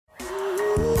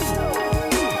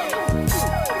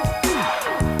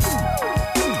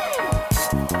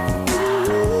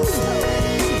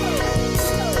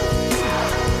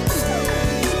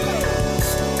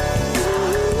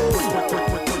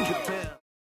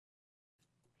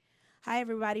Hi,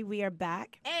 everybody. We are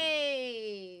back.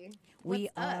 Hey. We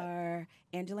are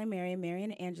Angela and Mary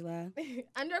and Angela.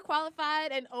 Underqualified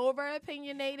and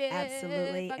over-opinionated.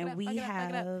 Absolutely. Fuck it And up, we fuck it up, fuck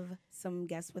it up. have some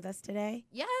guests with us today.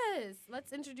 Yes.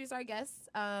 Let's introduce our guests.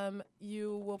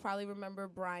 You will probably remember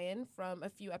Brian from a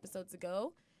few episodes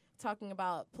ago talking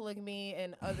about polygamy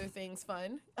and other things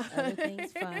fun. Other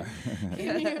things fun.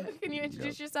 Can you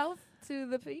introduce yourself to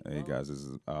the people? Hey guys, this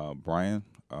is Brian,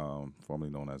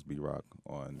 formerly known as B-Rock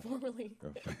on Formerly.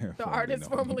 The artist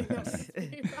formerly known as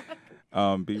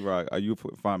B-Rock. B-Rock. You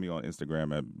find me on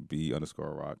Instagram at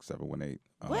B_Rock718.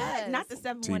 What? Yes. Not the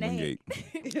Team 718. Wingate.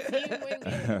 Team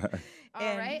Wingate.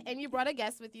 All right. And you brought a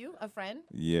guest with you, a friend.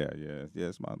 Yeah.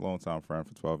 It's my longtime friend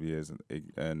for 12 years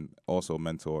and also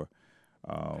mentor.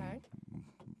 Okay.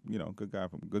 You know, good guy,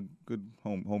 good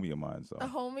homie of mine. So A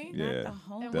homie? yeah, Not the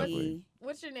homie. definitely.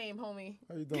 What's your name, homie?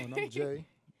 How you doing? I'm Jay.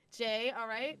 Jay, all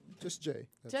right? Just Jay.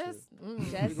 That's Just,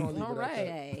 it. Just We're gonna leave all it at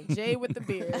right. Jay. Jay with the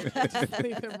beard. Just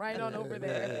leave him right on over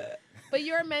there. But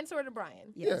you're a mentor to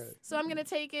Brian. Yes. So I'm going to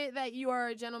take it that you are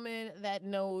a gentleman that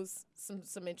knows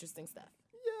some interesting stuff.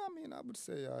 Yeah, I mean, I would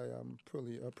say I am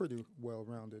pretty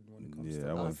well-rounded when it comes Yeah, to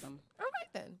I wouldn't- Awesome. All right,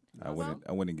 then.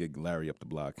 I wouldn't get Larry up the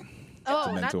block. Oh,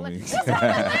 to not mentor me. What's wrong with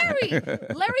Larry?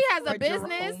 Larry has a Or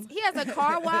business. Jerome. He has a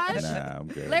car wash. Nah, I'm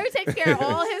good. Larry takes care of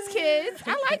all his kids.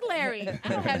 I like Larry. I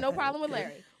don't have no problem with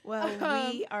Larry. Well,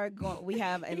 we are going. We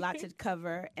have a lot to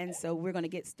cover, and so we're going to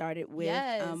get started with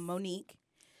Yes. Monique.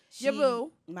 Your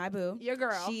boo. My boo. Your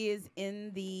girl. She is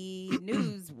in the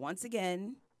news once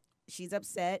again. She's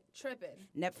upset. Tripping.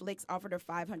 Netflix offered her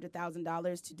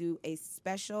 $500,000 to do a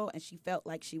special, and she felt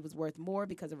like she was worth more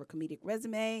because of her comedic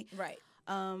resume. Right.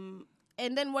 Um,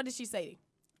 And then what did she say?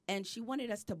 and she wanted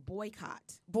us to boycott.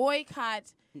 Boycott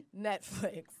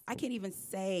Netflix. I can't even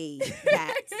say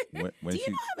that. When Do you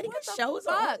she know how many What good the shows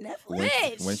are fuck? on Netflix? when,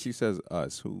 Bitch. when she says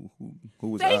us, who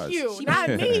was Thank us? you. She Not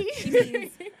me. She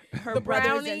means her The brothers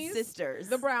and Brownies, sisters.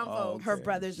 The brown Oh, folks. Her okay.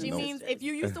 brothers and She No. means sisters. if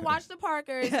you used to watch the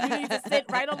Parkers, you need to sit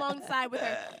right alongside with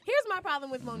her. Here's my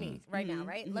problem with Monique right now,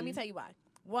 right? Let me tell you why.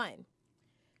 One,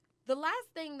 the last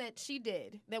thing that she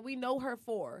did that we know her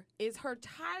for is her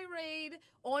tirade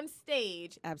on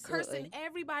stage, Absolutely. cursing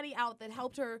everybody out that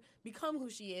helped her become who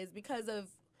she is because of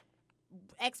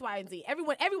X, Y, and Z.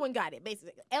 Everyone got it,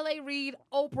 basically. L.A. Reid,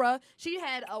 Oprah. She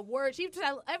had a word. She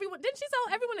tell everyone. Didn't she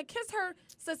tell everyone to kiss her,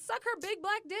 to suck her big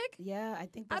black dick? Yeah, I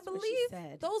think I that's what believe she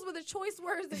said. those were the choice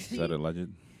words that Is she. that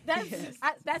alleged?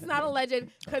 That's not alleged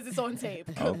because it's on tape.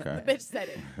 Okay. The bitch said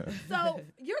it. So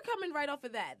you're coming right off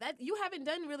of that. That you haven't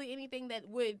done really anything that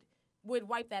would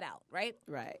wipe that out, right?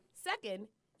 Right. Second,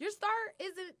 your star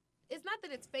isn't. It's not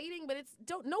that it's fading, but it's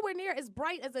nowhere near as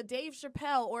bright as a Dave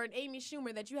Chappelle or an Amy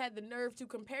Schumer that you had the nerve to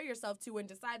compare yourself to and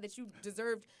decide that you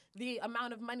deserved the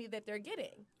amount of money that they're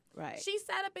getting. Right. She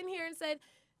sat up in here and said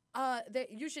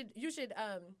that you should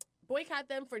boycott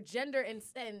them for gender and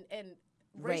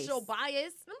racial Race.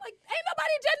 bias. I'm like, ain't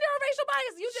nobody gender or racial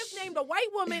bias. You just named a white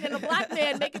woman and a black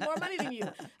man making more money than you.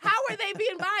 How are they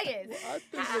being biased? I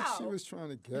think How? what she was trying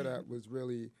to get at was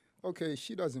really, okay,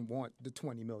 she doesn't want the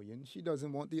 20 million. She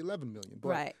doesn't want the 11 million. But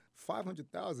Right.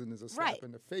 500,000 is a slap Right.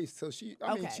 in the face. So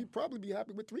I mean, Okay. she'd probably be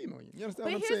happy with 3 million. You understand But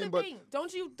what I'm here's saying? the thing.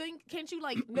 Don't you think, can't you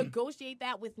like negotiate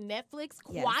that with Netflix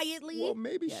Yes. quietly? Well,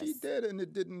 maybe she Yes. did, and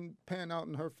it didn't pan out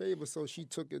in her favor, so she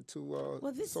took it to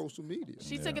Well, this- social media.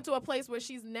 She took it to a place where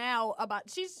she's now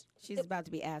She's about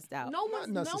to be asked out. no Not one's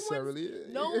necessarily.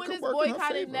 no It one could is work in her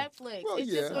boycotting favor. Netflix. Well,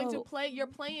 It's yeah. just going to So- play. You're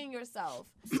playing yourself.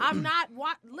 I'm not.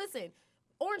 Listen,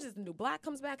 Orange is the New Black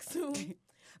comes back soon.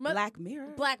 Black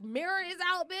Mirror. Black Mirror is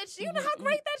out, bitch. You know how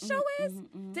great that show is.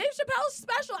 Dave Chappelle's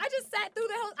special. I just sat through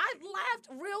the whole. I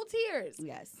laughed real tears.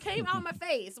 Yes. Came out my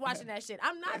face watching that shit.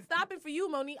 I'm not stopping for you,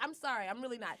 Monique. I'm sorry. I'm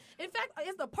really not. In fact,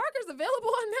 is the Parkers available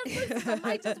on Netflix? I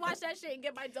might just watch that shit and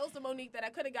get my dose of Monique that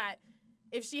I could have got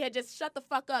if she had just shut the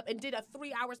fuck up and did a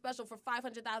 3-hour special for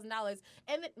 $500,000.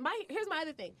 And here's my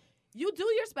other thing. You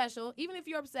do your special, even if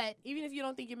you're upset, even if you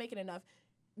don't think you're making enough.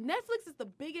 Netflix is the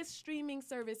biggest streaming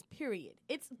service, period.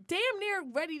 It's damn near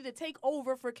ready to take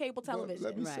over for cable But television.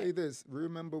 let me Right. say this.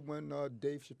 Remember when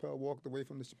Dave Chappelle walked away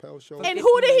from the Chappelle Show? And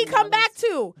who did he come back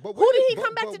to? But Who did wait, he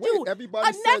come back but to wait, do? everybody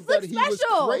a said Netflix that he was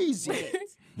special. crazy.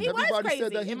 He Everybody was crazy,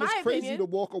 said that he in was my crazy opinion. to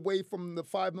walk away from the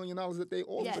 $5 million that they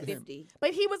offered Yes. him. 50.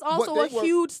 But he was also But a they were-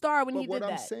 huge star when But he what did I'm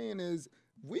that. saying is,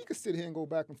 we could sit here and go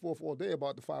back and forth all day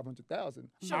about the 500,000.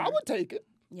 Sure. I would take it.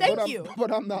 Thank you.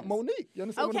 But I'm not Monique. You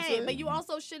understand what I'm Okay, saying? but you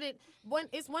also shouldn't.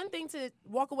 It's one thing to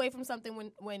walk away from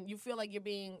something when you feel like you're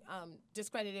being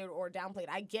discredited or downplayed.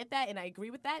 I get that, and I agree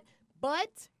with that.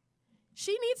 But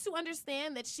she needs to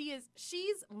understand that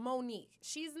she's Monique.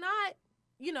 She's not,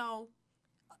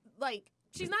 like.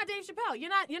 She's not Dave Chappelle.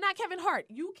 You're not Kevin Hart.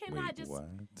 You cannot Wait, what?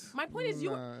 My point is,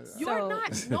 you're So-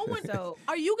 not. No one. So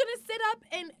Are you gonna sit up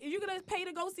and you're gonna pay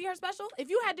to go see her special? If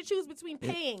you had to choose between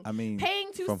paying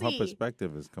to from see, her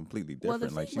perspective, is completely Well, the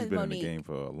different. Like thing she's with been in Monique- the game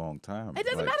for a long time. it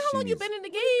doesn't Like, matter how long you've she's- been in the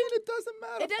game. It doesn't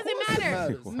matter. It Of doesn't course matter.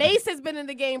 matters. Mace has been in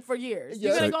the game for years. Yes,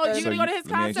 You're gonna so go to his you- let me ask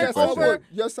concert you a Yes, I question. over. would.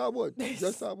 Yes, I would.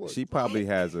 Yes, I would. She probably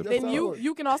has a. Yes, Then I you would.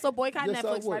 you can also boycott Yes, I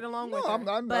Netflix would. right along no, with her.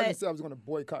 I But- didn't say I was going to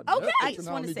boycott Okay. Netflix. I just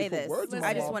and want to don't say need to put this. words in I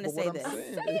my just mouth, want to but what say I'm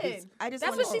this. saying Saying. is- I just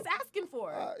That's wanna- what she's asking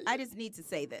for. I just need to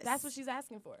say this. That's what she's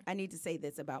asking for. I need to say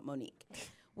this about Monique.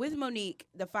 With Monique,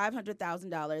 the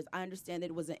 $500,000, I understand that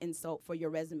it was an insult for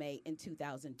your resume in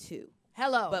 2002.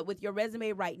 Hello. But with your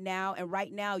resume right now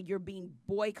you're being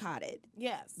boycotted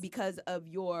yes. because of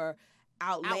your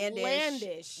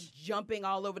outlandish jumping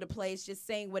all over the place, just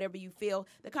saying whatever you feel.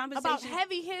 The conversation About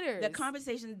heavy hitters. The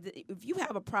conversation, if you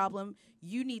have a problem,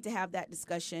 you need to have that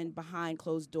discussion behind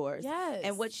closed doors. Yes.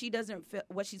 And what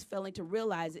what she's failing to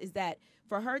realize is that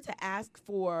for her to ask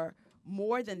for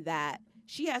more than that,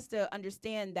 she has to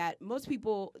understand that most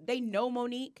people, they know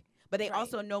Monique, but they Right.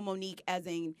 also know Monique as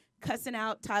in cussing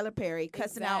out Tyler Perry,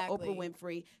 cussing out Exactly. Oprah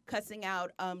Winfrey, cussing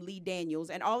out Lee Daniels,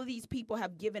 and all of these people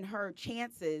have given her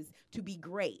chances to be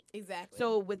great. Exactly.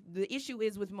 So with the issue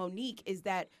is with Monique is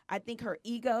that I think her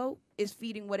ego is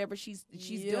feeding whatever she's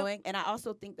Yep. doing, and I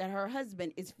also think that her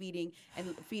husband is feeding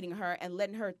her and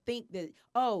letting her think that,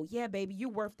 oh yeah, baby, you're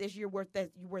worth this, you're worth that,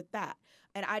 you're worth that,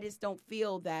 and I just don't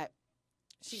feel that.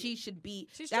 She should be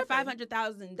she's that tripping.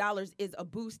 $500,000 is a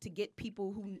boost to get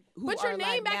people who Put your are name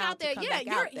alive back now out to there. come Yeah, back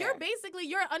out you're there. basically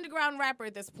you're an underground rapper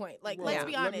at this point. Like, Well, let's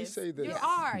be let me honest. say this. You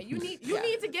are. You need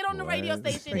to get on the radio What?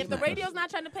 station. If the radio's not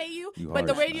trying to pay you, You but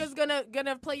the harsh, radio's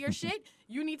gonna play your shit,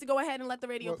 you need to go ahead and let the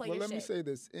radio play well, your let shit. me say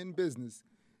this. In business,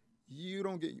 you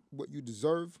don't get what you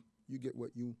deserve. You get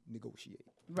what you negotiate.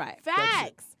 Right.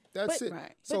 Facts. That's But- it.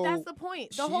 Right. So but that's the point.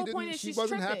 The she whole didn't- point is she she's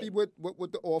wasn't tripping. happy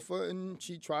with the offer, and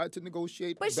she tried to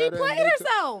negotiate. But she better, and played they took-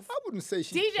 herself. I wouldn't say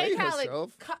she DJ played Khaled,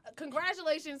 herself.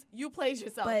 congratulations, you played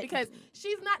yourself But- because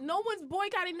she's not. No one's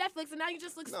boycotting Netflix, and now you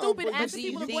just look No, stupid but asking see,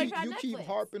 people to you boycott you Netflix. keep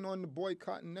harping on the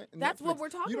boycott. That's what Netflix. we're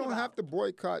talking You don't about. have to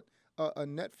boycott a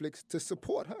Netflix to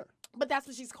support her. But that's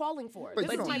what she's calling for. But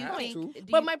This you is don't my have point. to.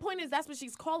 But my point is that's what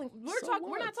she's calling. We're So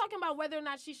We're not what? talking about whether or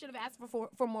not she should have asked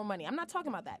for more money. I'm not talking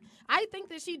about that. I think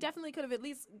that she definitely could have at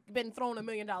least been thrown $1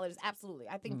 million. Absolutely,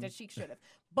 I think that she should have.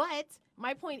 But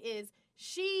my point is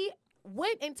she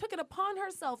went and took it upon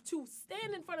herself to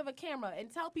stand in front of a camera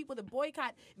and tell people to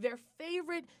boycott their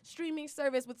favorite streaming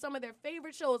service with some of their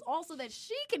favorite shows, also that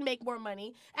she can make more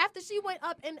money after she went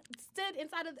up and stood in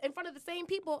front of the same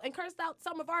people and cursed out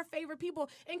some of our favorite people,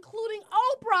 including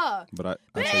Oprah. But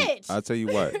Bitch! I'll tell you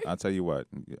what. I'll tell you what.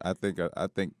 I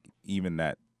think even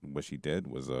that what she did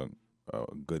was a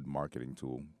good marketing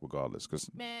tool, regardless,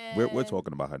 because we're Man.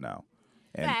 talking about her now.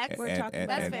 Facts. We're talking about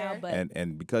That's it now, fair. but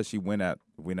and because she went at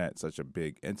such a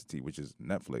big entity, which is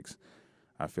Netflix,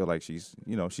 I feel like she's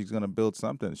gonna build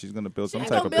something. She's gonna build She some ain't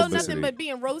type gonna of build publicity. nothing but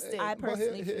being roasted. I But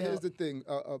personally here's feel the thing: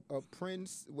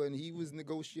 Prince, when he was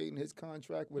negotiating his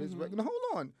contract with his Mm-hmm. record, now,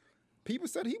 hold on. People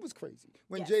said he was crazy.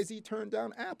 When Yes. Jay-Z turned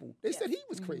down Apple, they said he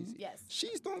was crazy. Yes.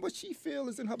 She's doing what she feels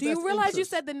is in her Do best you realize you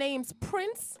interest. said the names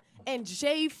Prince and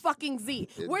J fucking Z?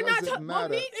 It We're not doesn't talking. matter.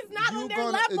 Monique is not You on their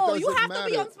gonna- it level. You doesn't have to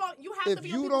be on. matter. You have to If be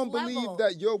you on don't people's believe level.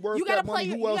 that you're worth you gotta that money,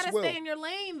 play. who You else gotta will? stay in your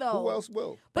lane though. Who else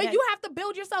will? But But you have to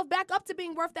build yourself back up to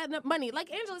being worth that money.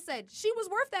 Like Angela said, she was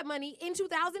worth that money in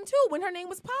 2002 when her name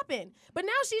was popping. But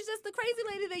now she's just the crazy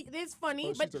lady that is funny.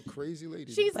 Well, but she's a crazy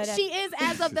lady. she But is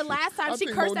as of the last time I she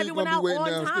think cursed Monique everyone gonna out be waiting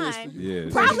on downstairs time. for you.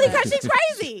 Yeah, Probably because she's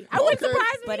crazy. I wouldn't Okay. surprise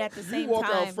me. but at the same You walk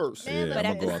time, out first. Man, yeah, but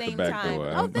I'm at gonna the go out the same back time-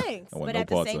 door. Oh, thanks. I want But no at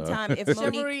the parts same of her. time, if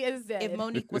Chivalry is dead. if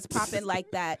Monique was popping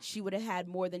like that, she would have had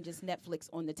more than just Netflix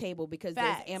on the table because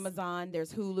Facts. there's Amazon,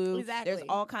 there's Hulu, Exactly. there's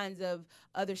all kinds of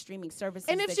other streaming services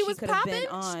And if that she was could have popping, been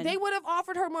on. they would have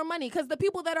offered her more money because the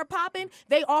people that are popping,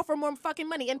 they offer more fucking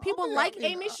money. And people yeah, like I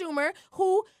mean, Amy Schumer,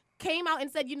 who came out and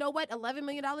said, you know what, $11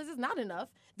 million is not enough.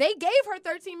 They gave her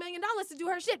 $13 million to do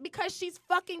her shit because she's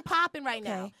fucking popping right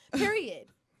now. Period.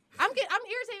 I'm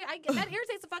irritated. That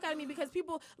irritates the fuck out of me because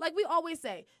people, like we always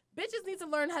say, bitches need to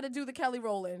learn how to do the Kelly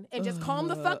Rowland and just calm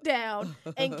the fuck down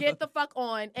and get the fuck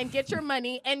on and get your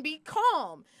money and be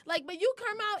calm. Like, but you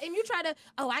come out and you try to,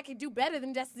 I can do better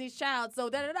than Destiny's Child. So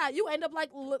you end up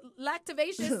like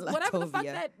Lactivacious, whatever the fuck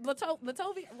that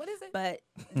Latovia. What is it? But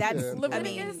that's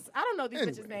Leviticus. I don't know these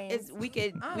bitches' names.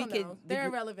 They're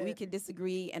irrelevant. We could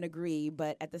disagree and agree,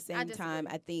 but at the same time,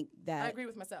 I think that I agree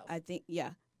with myself. I think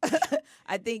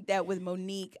I think that with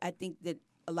Monique, I think that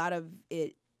a lot of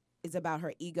it is about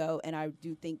her ego, and I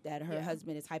do think that her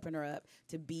husband is hyping her up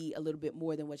to be a little bit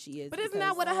more than what she is. But isn't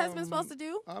that what a husband's supposed to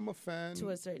do? I'm a fan. To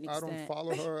a certain extent. I don't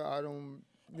follow her. I don't...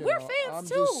 We're fans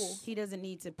too. He doesn't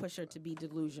need to push her to be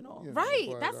delusional,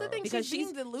 right? That's the thing. Because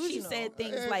she's being delusional. She said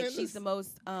things like she's the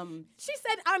most. She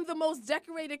said, "I'm the most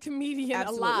decorated comedian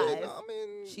alive." I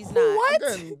mean, she's not. What?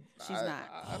 Again, she's not.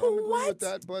 I don't agree with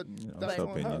that, but that's her on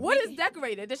her. opinion. What is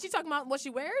decorated? Does she talk about what she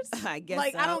wears? I guess.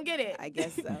 Like, so. I don't get it. I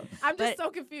guess so. I'm just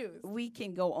so confused. We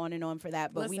can go on and on for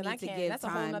that, but Listen, we need to give That's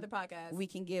time. a whole nother podcast. We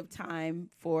can give time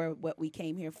for what we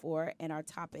came here for, and our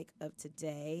topic of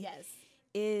today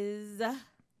is.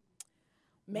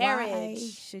 Marriage. Why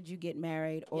should you get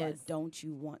married, or Yes. don't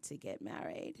you want to get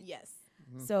married? Yes.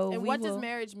 So And what does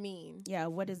marriage mean? Yeah,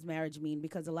 what does marriage mean?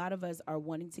 Because a lot of us are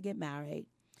wanting to get married,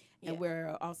 and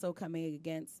we're also coming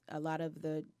against a lot of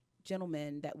the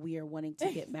gentlemen that we are wanting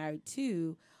to get married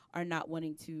to are not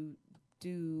wanting to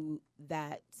do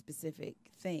that specific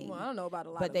thing. Well, I don't know about a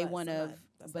lot but of they us. want to.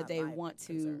 That's But not they my want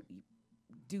to concern.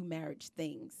 do marriage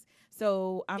things.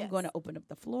 So I'm going to open up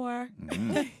the floor,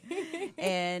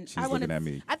 and She's I want looking at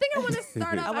me. I think I want to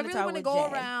start off. I really start want to with go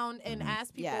Jay. around and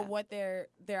ask people what their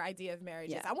idea of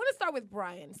marriage is. I want to start with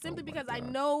Brian, simply because I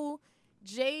know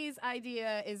Jay's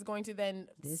idea is going to then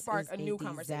spark a new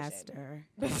conversation.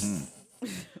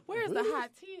 Where's the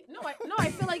hot tea? No, I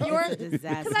feel like you're because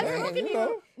I look at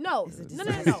you. No. I'm just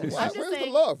Where's saying.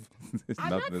 the love? I'm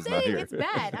not saying it's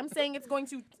bad. I'm saying it's going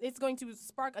to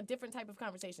spark a different type of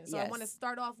conversation. So I want to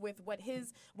start off with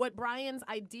what Brian's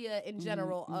idea in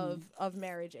general of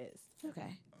marriage is.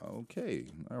 Okay.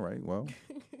 All right. Well,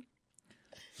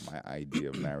 my idea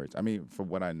of marriage. I mean, for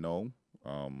what I know,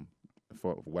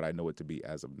 for what I know it to be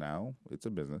as of now, it's a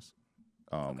business.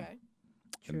 Okay.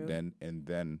 True. And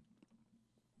then,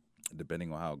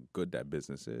 depending on how good that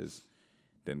business is,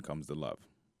 then comes the love.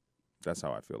 That's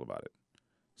how I feel about it.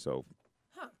 So,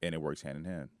 and it works hand in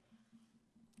hand.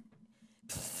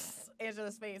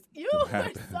 Angela's face. You are so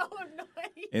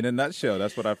annoying. In a nutshell,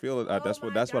 that's what I feel. That's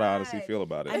what I honestly feel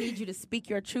about it. I need you to speak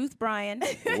your truth, Brian.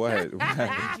 What?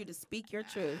 I need you to speak your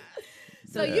truth.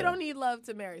 So you don't need love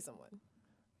to marry someone.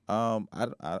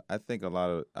 I think a lot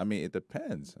of. I mean, it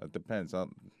depends. It depends.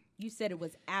 You said it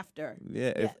was after.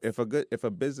 Yeah. If a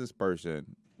business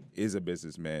person is a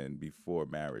businessman before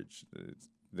marriage,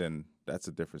 then that's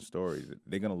a different story.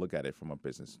 They're gonna look at it from a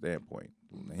business standpoint.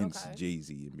 Hence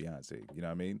Jay-Z and Beyonce. You know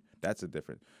what I mean? That's a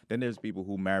different. Then there's people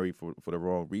who marry for the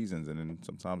wrong reasons, and then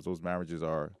sometimes those marriages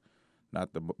are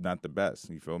not the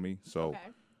best. You feel me? So.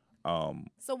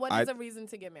 So what is a reason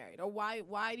to get married, or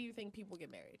why do you think people get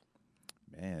married?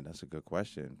 Man, that's a good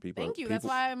question. Thank you. That's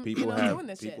why I'm doing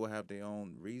this shit. People have their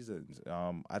own reasons.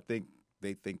 I think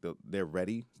they think that they're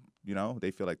ready. You know, they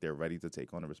feel like they're ready to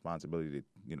take on the responsibility.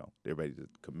 They're ready to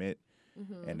commit,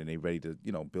 and then they're ready to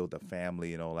build a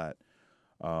family and all that.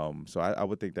 So I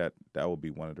would think that would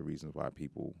be one of the reasons why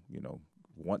people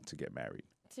want to get married.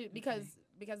 Because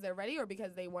they're ready, or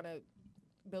because they want to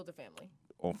build a family.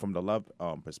 From the love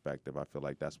perspective, I feel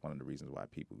like that's one of the reasons why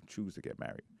people choose to get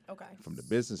married. Okay. From the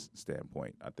business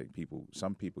standpoint, I think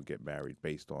some people get married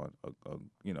based on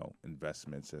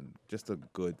investments and just a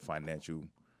good financial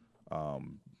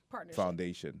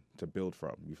foundation to build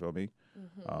from. You feel me?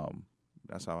 Mm-hmm.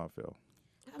 That's how I feel.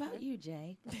 How about you,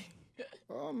 Jay?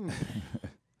 I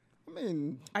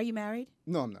mean, are you married?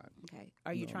 No, I'm not. Okay.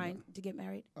 Are you trying to get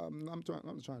married? I'm not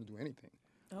trying to do anything.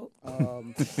 Oh.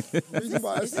 Reason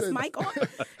why I is said this mic on?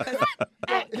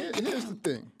 Here's the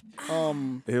thing.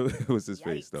 It was his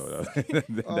face though.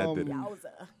 that did it.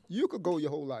 You could go your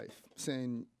whole life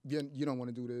saying you don't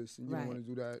want to do this and you don't want to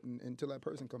do that until that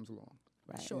person comes along.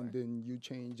 Right. Sure. And then you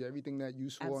change everything that you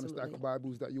swore on a stack of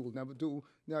Bibles that you will never do.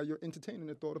 Now you're entertaining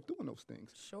the thought of doing those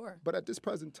things. Sure. But at this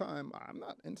present time, I'm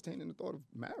not entertaining the thought of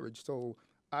marriage. So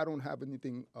I don't have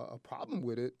anything, a problem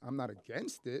with it. I'm not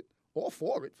against it or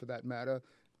for it for that matter.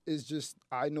 It's just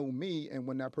I know me, and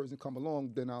when that person come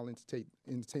along, then I'll entertain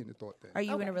the thought then. Are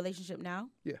you in a relationship now?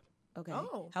 Yeah. Okay.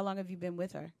 Oh. How long have you been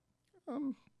with her?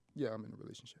 Yeah, I'm in a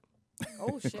relationship.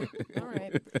 Oh shit! All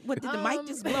right. What did the mic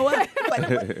just blow up?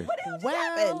 What else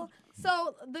happened?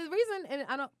 So the reason,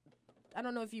 and I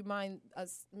don't know if you mind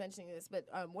us mentioning this, but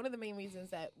one of the main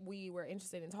reasons that we were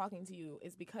interested in talking to you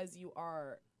is because you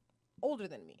are older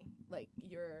than me. Like,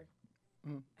 you're...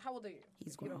 How old are you?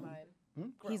 He's if you don't grown.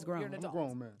 mind. He's grown. You're an I'm a adult.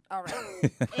 grown man. All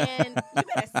right. And You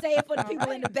better say it for the people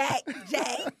in the back,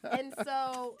 Jay. and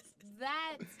so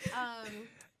that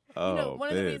Oh, one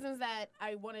of the man. reasons that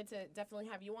I wanted to definitely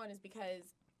have you on is because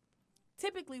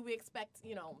typically we expect,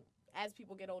 as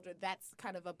people get older, that's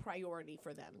kind of a priority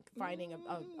for them, finding a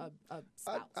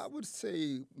spouse. I would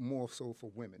say more so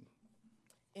for women.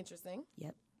 Interesting.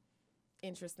 Yep.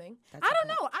 Interesting. That's I a don't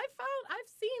fact. know. I've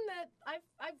seen that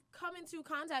I've come into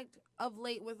contact of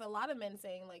late with a lot of men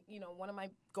saying, like, one of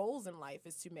my goals in life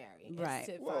is to marry. is Right.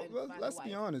 to Well, find let's a be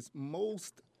wife. honest.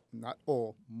 Most, not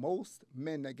all, most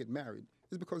men that get married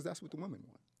is because that's what the women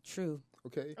want. True.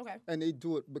 Okay? Okay. And they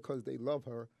do it because they love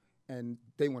her and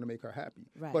they want to make her happy.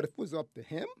 Right. But if it was up to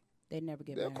him, They never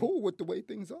get they're married. cool with the way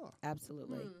things are.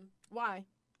 Absolutely. Why?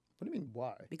 What do you mean,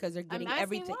 why? Because they're getting asking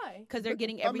everything. why. Because they're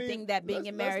getting I everything mean, that being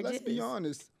in marriage let's is. be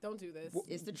honest. Don't do this.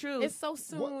 It's the truth. It's so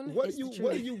soon. What It's do the you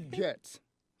what do truth. you get?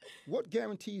 What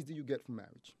guarantees do you get from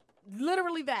marriage?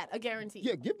 Literally that, a guarantee.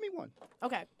 Yeah, give me one.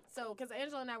 Okay, so because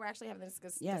Angela and I were actually having this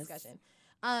Yes. discussion,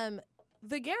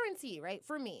 the guarantee, right,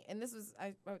 for me, and this was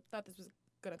I thought this was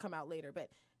gonna come out later, but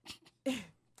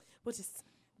we'll just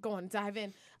go on, dive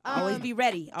in. Always be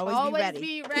ready. Always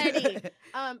be ready.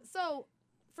 So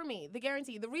for me, the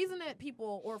guarantee, the reason that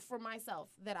people, or for myself,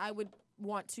 that I would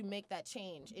want to make that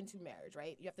change into marriage,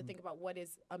 right? You have to think about what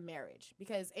is a marriage,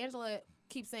 because Angela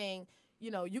keeps saying,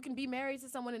 you can be married to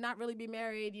someone and not really be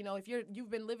married. If you've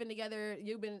been living together,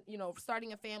 you've been,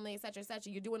 starting a family, et cetera,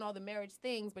 you're doing all the marriage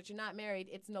things, but you're not married.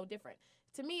 It's no different.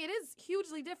 To me, it is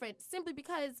hugely different, simply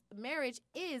because marriage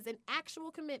is an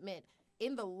actual commitment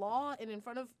in the law and in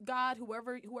front of God,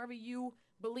 whoever you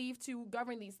believe to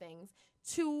govern these things,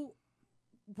 to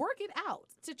work it out,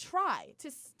 to try, to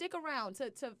stick around,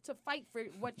 to fight for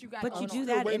what you got But going you on. do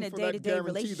still that in waiting a for that day-to-day guarantee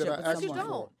relationship that I with asked But you someone.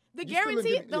 for. don't. The You still guarantee,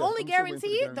 giving- the yeah, only I'm still waiting for the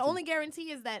guarantee, the only guarantee.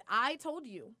 guarantee is that I told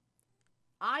you.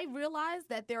 I realize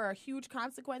that there are huge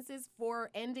consequences for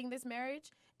ending this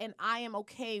marriage, and I am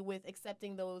okay with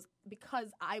accepting those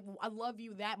because I love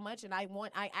you that much, and I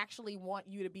actually want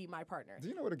you to be my partner. Do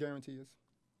you know what a guarantee is?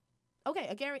 Okay,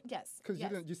 a guarantee, yes. Because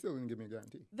yes. you still didn't give me a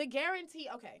guarantee. The guarantee,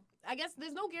 okay. I guess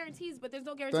there's no guarantees, but there's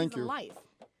no guarantees Thank in you. life.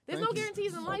 There's Thank no you.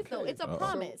 guarantees in life, though. Okay. It's a Uh-oh.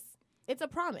 promise. It's a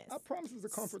promise. A promise is a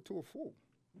comfort to a fool.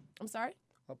 I'm sorry?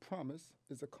 A promise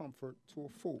is a comfort to a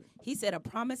fool. He said a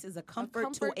promise is a comfort,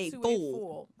 comfort to a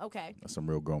fool. Okay. That's some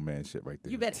real grown man shit right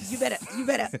there. You better.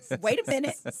 Wait a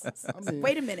minute. I mean,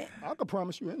 Wait a minute. I could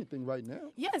promise you anything right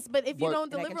now. Yes, but if you But-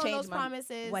 don't And I can deliver on change those my-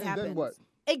 promises, what And happens? then what?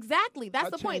 exactly. That's I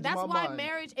the point. changed That's my why mind.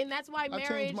 marriage, and that's why I marriage.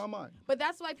 changed my mind. But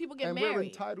that's why people get And we're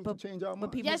married. entitled But- to change our but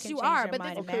mind. people Yes, can you change are. their But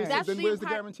mind this, in Okay, so marriage. that's then the where's the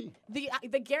entire- guarantee?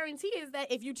 The guarantee is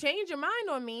that if you change your mind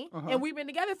on me, and we've been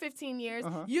together 15 years,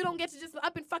 you don't get to just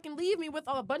up and fucking leave me with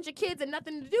a bunch of kids and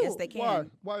nothing to do. Yes, they can. Why?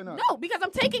 Why not? No, because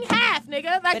I'm taking half,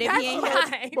 nigga. Like, But if that's he ain't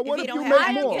why. But what If if you you don't have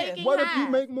I make am more? taking What if you half.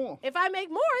 make more? If I make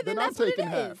more, then Then I'm that's what it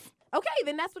taking is. half. Okay,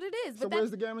 then that's what it is. So But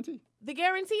where's the guarantee? the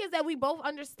guarantee is that we both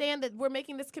understand that we're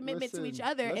making this commitment to each Listen,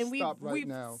 other, let's and stop right we've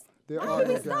now. There Why are would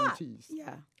no we stop? guarantees.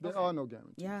 Yeah. There are no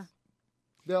guarantees. Yeah.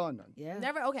 There are none. Yeah.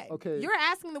 never okay. Okay. You're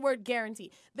asking the word guarantee.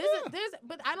 There's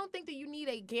but I don't think that you need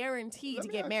a guarantee Let to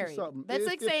me get ask you married. something. That's If-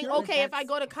 like if saying, you're- okay, if I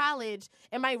go to college,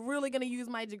 am I really going to use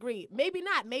my degree? Maybe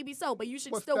not, maybe so, but you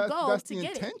should But still go that's to the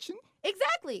get intention. it.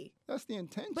 Exactly. That's the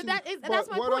intention. that's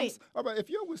my what I'm point. all right, if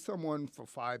you're with someone for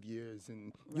 5 years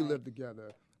and you Right. live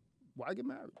together, why get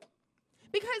married?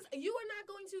 Because you are not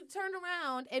going to turn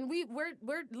around and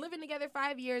we're living together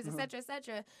 5 years, et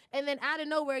cetera, and then out of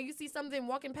nowhere you see something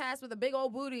walking past with a big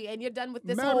old booty and you're done with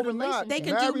this Married whole or not, relationship. They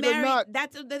can Married do or married. not,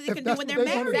 That's what they if can do that's when what they're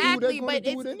they wanna married. do, they're Exactly, gonna but do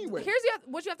it's, it anyway.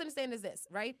 what you have to understand is this,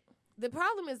 right? The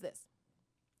problem is this.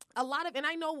 A lot of, and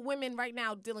I know women right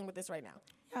now dealing with this right now.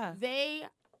 Yeah. They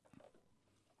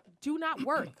do not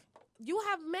work. You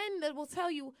have men that will tell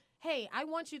you, hey, I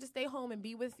want you to stay home and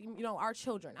be with our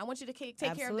children. I want you to take care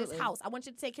of this Absolutely. house. I want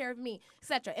you to take care of me,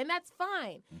 etc. And that's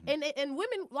fine. And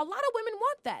women, a lot of women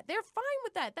want that. They're fine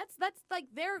with that. That's like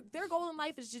their goal in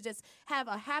life is to just have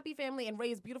a happy family and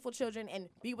raise beautiful children and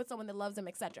be with someone that loves them,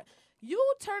 etc. You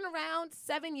turn around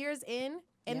 7 years in.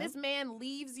 And Yeah. this man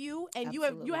leaves you, and you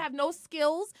Absolutely. have no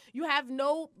skills, you have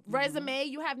no resume,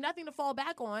 you have nothing to fall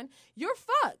back on. You're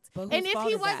fucked. But whose And if fault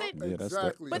he is that? wasn't, Yeah, that's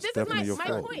Exactly. but that's this is definitely your my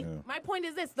fault. point. Yeah. My point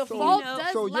is this: the So- fault you know-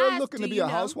 does So last. you're looking to do be you a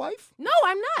know? housewife? No,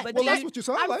 I'm not. But But do Well, that's you- what you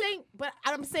sound I'm like. saying, but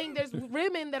I'm saying there's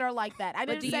women that are like that. I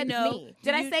But didn't do you say know- me.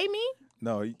 Did I you- say me?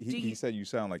 No, he said you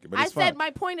sound like it, but I it's said fine. my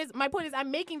point is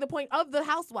I'm making the point of the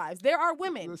housewives. There are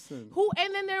women Listen.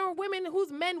 and then there are women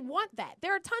whose men want that.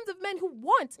 There are tons of men who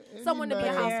want Any someone to be a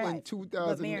man housewife. in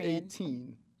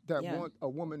 2018 that want a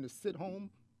woman to sit home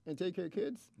and take care of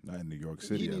kids, Not in New York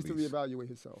City. he at needs to least. reevaluate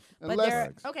himself. But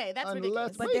Okay, that's ridiculous.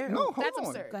 unless, But wait, there- no, hold That's on.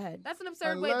 absurd. Go ahead. That's an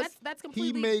absurd way. Unless That's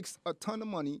completely. he makes a ton of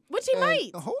money. Which he and-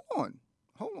 might. Hold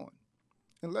on.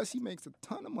 Unless he makes a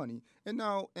ton of money, and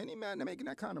now any man that making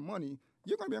that kind of money,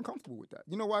 you're going to be uncomfortable with that.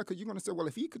 You know why? Because you're going to say, well,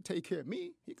 if he could take care of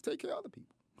me, he could take care of other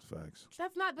people. Facts.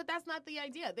 That's not the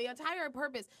idea. The entire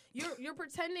purpose. You're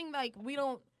pretending like we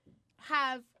don't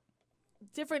have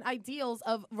different ideals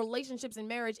of relationships and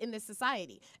marriage in this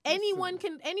society. Anyone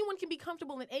can be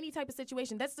comfortable in any type of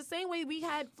situation. That's the same way we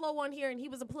had Flo on here and he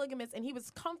was a polygamist and he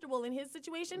was comfortable in his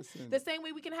situation. Listen. The same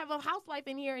way we can have a housewife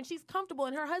in here and she's comfortable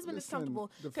and her husband is Listen,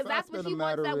 comfortable the because that's fact what of he the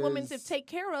wants that matter woman to is- take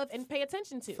care of and pay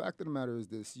attention to. Fact of the matter is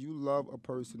this: you love a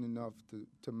person enough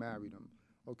to marry them.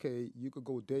 Okay, you could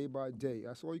go day by day.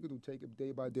 That's all you could do. Take it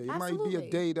day by day. It might be Absolutely.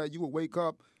 a day that you will wake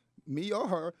up, me or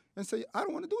her, and say, "I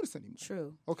don't want to do this anymore."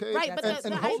 True. Okay, Right, but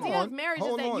and the hold idea on, of marriage is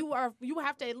hold that on. you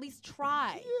have to at least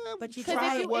try. Yeah, But you Because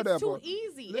try it's whatever. too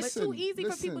easy. It's too Listen, easy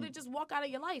for people to listen. just walk out of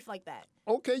your life like that.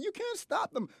 Okay, you can't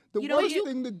stop them. The You know, worst you-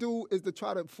 thing to do is to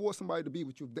try to force somebody to be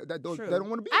with you that don't True. want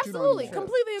to be with you. no Absolutely, anymore.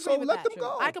 completely agree So with let that. them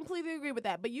go. I completely agree with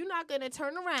that. But you're not gonna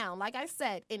turn around, like I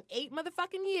said, in 8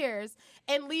 motherfucking years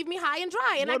and leave me high and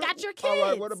dry. And What I a- got your kids. All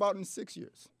right, what about in 6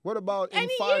 years? What about in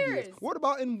Any 5 years. years? What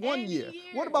about in 1 Any year?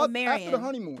 years. What Well, about after the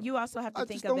honeymoon? you also have to I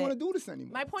think just of don't it. want to do this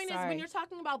anymore. My point is, Sorry. when you're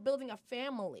talking about building a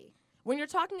family, when you're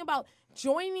talking about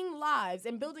joining lives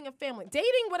and building a family, dating,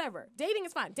 whatever, dating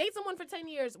is fine. Date someone for 10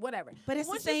 years, whatever. But it's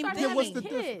the Once same you start thing. Yeah, having what's the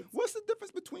kids, difference? What's the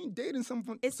difference between dating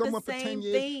someone It's the for 10 same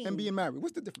years thing. and being married?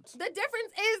 What's the difference? the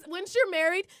difference is once you're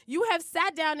married, you have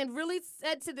sat down and really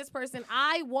said to this person,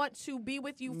 I want to be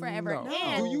with you forever. No.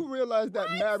 And Do you realize that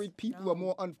married people are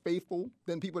more unfaithful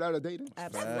than people that are dating?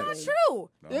 Absolutely. that's not true.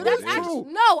 It That's is actually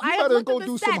true. no. You I have better looked go at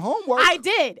do the some stats. homework. I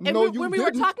did. And No, when you we were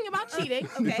didn't. talking about cheating,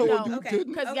 Okay. No, no, you okay.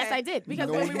 didn't. because yes, Okay. I did. Because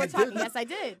No, when we you were talking, didn't. yes, I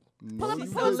did. No, Pull up you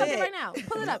something didn't. right now.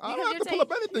 Pull it up. I don't because have you're to pull saying-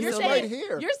 up anything. You're It's saying, right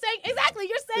here. You're saying exactly.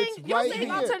 You're saying It's you're right saying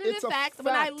here. alternative It's a facts when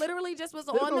I fact. literally just was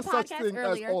There's on no the such podcast thing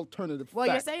earlier. as alternative Well,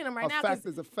 fact. you're saying them right a now. fact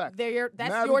 'cause is a fact. That's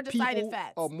Married your decided people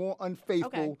facts. are more unfaithful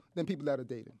Okay. than people that are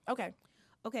dating. Okay.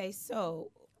 Okay,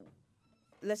 so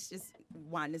let's just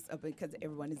wind this up because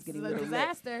everyone is getting This a is a little lit.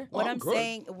 disaster. What I'm I'm good.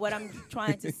 saying, what I'm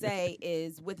trying to say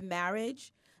is with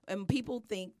marriage, and people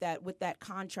think that with that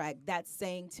contract, that's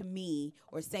saying to me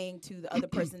or saying to the other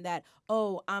person that,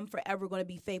 oh, I'm forever going to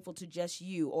be faithful to just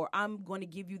you, or I'm going to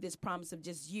give you this promise of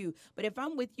just you. But if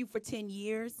I'm with you for 10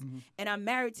 years and I'm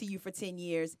married to you for 10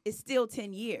 years, it's still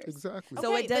 10 years. Exactly.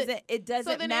 So Okay, but- it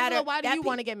doesn't so then, matter. Angela, why do that you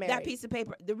wanna get That married? piece of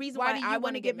paper. The reason Why why, do you I wanna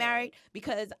want to get get married married?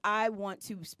 because I want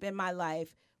to spend my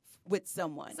life with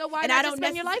someone. So why and not I just don't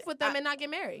spend your necess- life with them I- and not get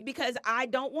married? because I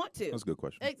don't want to. That's a good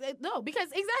question. No, because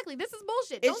exactly, this is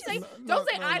bullshit. It's Don't say, just- don't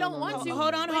say no, I no, don't no, want no, to. no.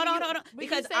 Hold on, but hold on, you- hold on. but you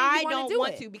Because say you I wanna don't do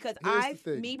want it. to. Because Here's I, the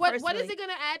thing. me What personally, is it going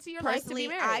to add to your life to personally, be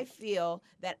married? I feel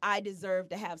that I deserve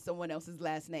to have someone else's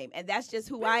last name, and that's just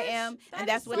who I Bitch, am, that and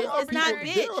that's is what so it is. It's not arbitrary.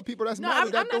 bitch. There are people that's No, married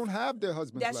I'm that not- don't have their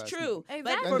husband's That's last true. Exactly.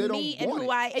 But And for they me don't and want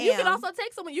who it. I am, And you can also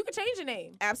take someone. You can change your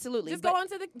name. absolutely. Just but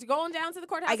go on down to the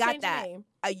courthouse. I got change that. Your name.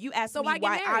 You asked So me why get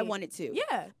why I married? wanted to.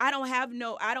 Yeah. I don't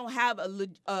have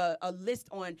a list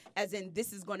on as in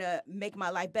this is going to make my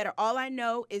life better. All I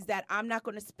know is that I'm not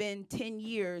going to spend 10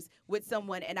 years with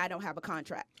someone and I don't have a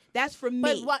contract. That's for me.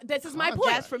 But what, this is my point.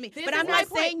 That's for me. This But is I'm my not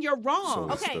point. saying you're wrong. So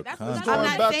it's Okay, the that's contract. what I'm Going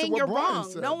not back to saying what you're Brian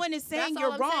wrong. said. No one is saying That's you're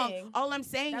all I'm wrong. saying. All I'm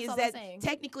saying That's is all that I'm saying.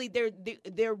 technically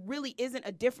there really isn't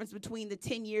a difference between the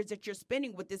 10 years that you're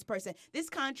spending with this person. This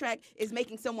contract is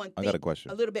making someone I think got a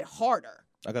question. a little bit harder.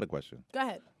 I got a question. Go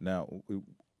ahead. Now,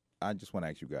 I just want to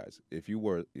ask you guys: if you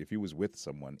was with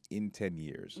someone in 10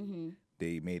 years,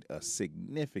 they made a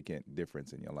significant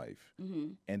difference in your life,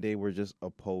 and they were just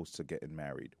opposed to getting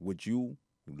married, would you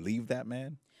leave that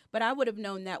man? But I would have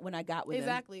known that when I got with him.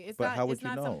 Exactly. It's But not. how would It's you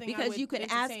not know? something I Because would you can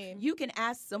entertain.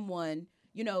 ask someone,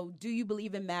 you know, do you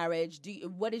believe in marriage?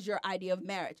 What is your idea of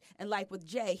marriage? And like with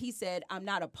Jay, he said, I'm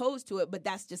not opposed to it, but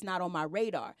that's just not on my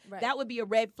radar. Right. That would be a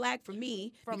red flag for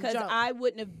me From because jump. I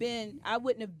wouldn't have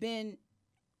been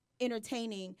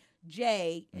entertaining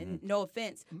Jay, and no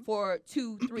offense, for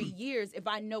 2-3 years if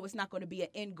I know it's not going to be an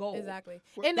end goal. Exactly.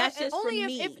 And that's just only for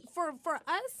me. if for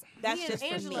us, That's me just and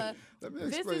for Angela, me. Let me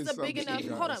this explain is a big something to enough. you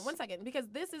Hold on, guys. 1 second, because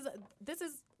this is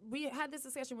we had this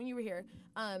discussion when you were here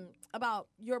about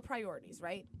your priorities,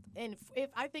 right? And if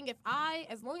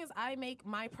as long as I make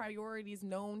my priorities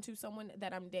known to someone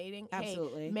that I'm dating,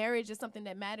 Absolutely. hey, marriage is something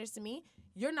that matters to me.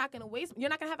 You're not gonna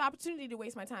have the opportunity to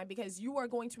waste my time because you are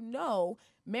going to know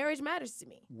marriage matters to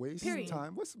me. Wasted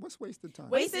time. What's wasted time?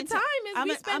 Wasted time is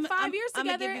we spent 5 years I'm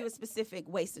together. going to give you a specific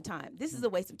waste of time. This is a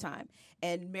waste of time.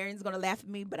 And Marion's going to laugh at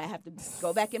me, but I have to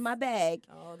go back in my bag.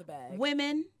 Oh, the bag.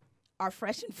 Women are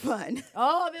fresh and fun.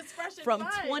 Oh, this fresh and From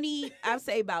fun. 20, I'd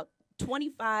say about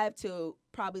 25 to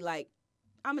probably like,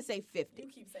 I'm going to say 50. You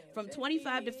keep saying From 50.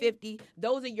 25 to 50,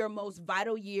 those are your most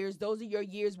vital years. Those are your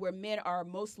years where men are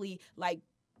mostly like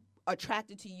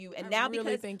attracted to you. And I now really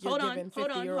because think you're hold on, giving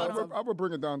hold on, 50-year-olds hold on. I would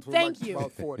bring it down to Thank like you.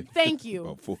 about 40. Thank you.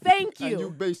 About 40. Thank And you you.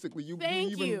 basically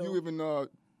Thank you. you even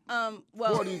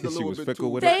Well, 40 is a She little was bit fickle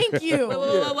too. with it. Thank you.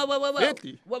 Whoa.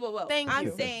 50. Whoa. Thank I'm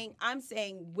you.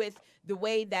 saying with the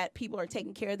way that people are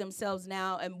taking care of themselves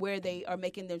now and where they are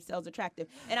making themselves attractive.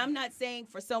 And I'm not saying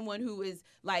for someone who is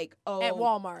like, At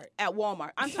Walmart. At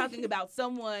Walmart. I'm talking about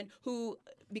someone who,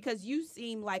 because you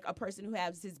seem like a person who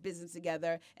has his business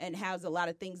together and has a lot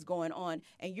of things going on.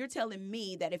 And you're telling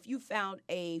me that if you found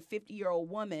a 50-year-old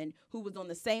woman who was on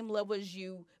the same level as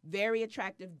you, very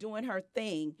attractive, doing her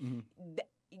thing,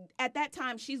 at that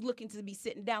time, she's looking to be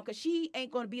sitting down because she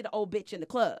ain't going to be the old bitch in the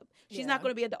club. She's not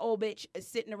going to be the old bitch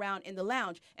sitting around in the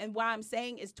lounge. And why I'm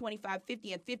saying is 25,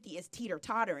 50, and 50 is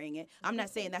teeter-tottering it. I'm not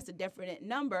saying that's a definite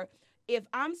number. If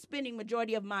I'm spending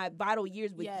majority of my vital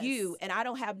years with you and I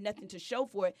don't have nothing to show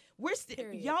for it,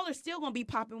 y'all are still going to be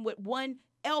popping with one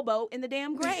elbow in the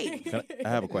damn grave. I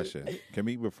have a question. Can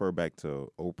we refer back to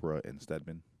Oprah and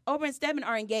Stedman? Oprah and Stedman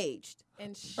are engaged.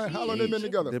 And How long they been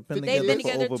together? They've been They've been for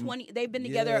together over- 20. They've been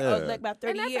together like about 30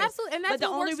 And that's years. absolutely, and that's but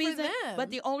the what only works reason, for them. but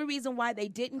the only reason why they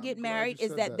didn't get glad married you is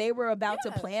said that that. they were about to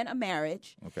Yeah. plan a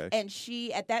marriage. Okay. And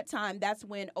she, at that time, that's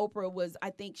when Oprah was.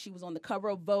 I think she was on the cover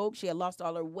of Vogue. She had lost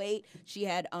all her weight. She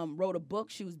had wrote a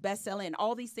book. She was bestselling, and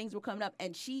all these things were coming up.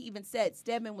 And she even said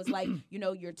Stedman was like,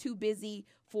 you're too busy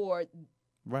for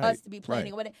us to be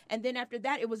planning with it. And then after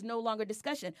that, it was no longer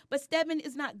discussion. But Stedman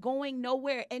is not going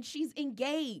nowhere, and she's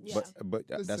engaged. But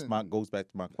that's Listen. goes back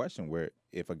to my question, where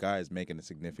if a guy is making a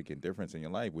significant difference in your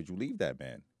life, would you leave that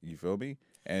man? You feel me?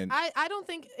 And I don't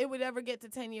think it would ever get to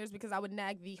 10 years because I would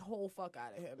nag the whole fuck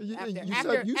out of him. You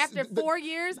After said 4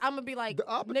 years, I'm going to be like, the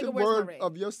operative nigga, where's my word ring?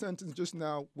 of your sentence just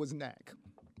now was nag.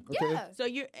 Okay? Yeah. So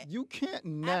you're You can't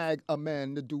nag a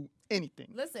man to do anything.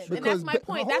 Listen, and Because- that's my but-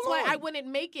 point. hold That's why I on. wouldn't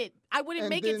make it. I wouldn't And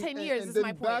make then- it 10 and- years and is then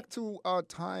my point. back to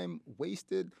time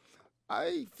wasted.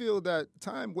 I feel that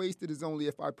time wasted is only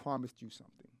if I promised you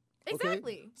something. Okay?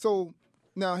 Exactly. So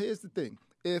now here's the thing.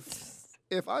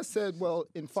 If I said, well,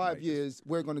 in 5 years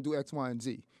we're going to do X, Y, and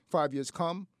Z. 5 years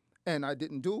come and I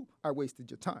didn't do, I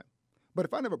wasted your time. But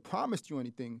if I never promised you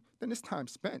anything, then it's time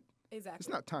spent. Exactly. It's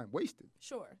not time wasted.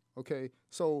 Sure. Okay,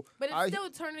 so But it's still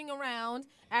turning around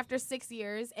after 6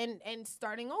 years and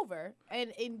starting over.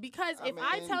 And because if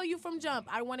I mean- tell you from jump,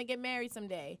 I want to get married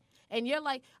someday, and you're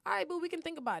like, all right, but we can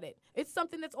think about it. It's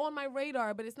something that's on my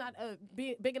radar, but it's not a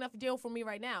big enough deal for me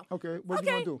right now. Okay, what you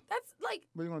gonna do? That's like,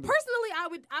 What you gonna do?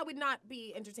 personally, I would not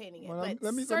be entertaining it. Well, but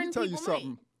let me certain tell you people might.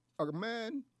 something. A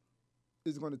man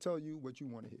is going to tell you what you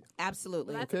want to hear.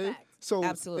 absolutely. Well, that's a Okay, fact. so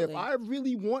Absolutely. if I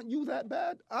really want you that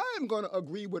bad, I am going to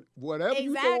agree with whatever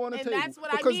you Exactly, throw on the and table. that's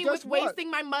what I Because mean guess with what?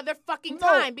 wasting my motherfucking No,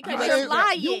 time because I you're ain't-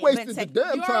 lying. You wasted the Vincent,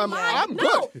 damn You're time. lying. I'm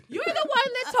no, good. you're the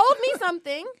one that told me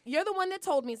something. You're the one that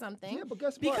told me something. Yeah, but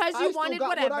guess what? Because I you still wanted got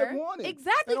whatever. What I wanted.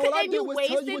 Exactly, And all I and did you was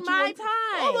tell wasted what you my wanted. time.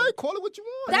 All right, call it what you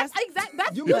want. That's exact.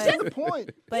 That's You're you missing just the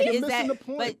point. But You're is missing that the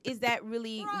point. but is that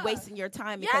really Bruh. wasting your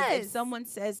time? Because if Yes. someone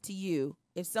says to you,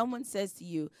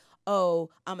 oh,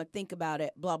 I'm gonna think about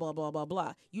it, blah blah blah blah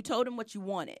blah. You told him what you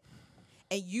wanted,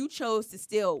 and you chose to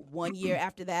still 1 year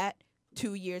after that,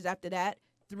 2 years after that,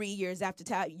 3 years after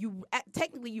that.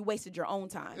 Technically you wasted your own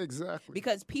time. Exactly.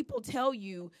 Because people tell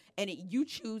you, and you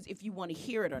choose if you want to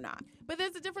hear it or not. But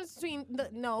there's a difference between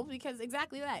no, because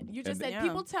exactly that. You just And- said Yeah.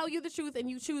 people tell you the truth and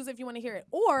you choose if you want to hear it.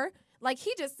 Or, like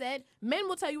he just said, men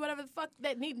will tell you whatever the fuck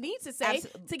that needs to say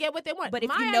to get what they want. But if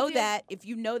My you know idea-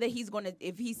 that he's gonna,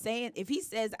 if he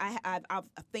says I'll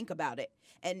think about it,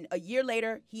 and a year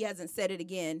later he hasn't said it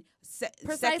again, second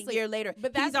Precisely. year later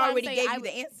But that's he's why I'm already saying gave I you would-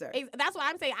 the answer. That's why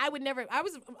I'm saying I would never. I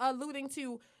was alluding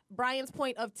to Brian's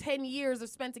point of 10 years of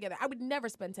spent together. I would never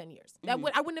spend 10 years. I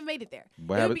wouldn't have made it there.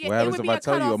 What happens if I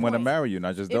tell you I'm going to marry you and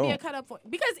I just It'd don't? be a cut-off point.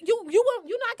 Because you're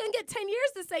not going to get 10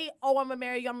 years to say, oh, I'm going to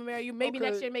marry you, maybe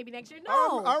next year, maybe next year.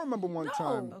 No. I remember one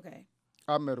time Okay.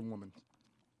 I met a woman.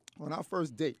 On our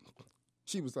first date,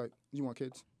 she was like, you want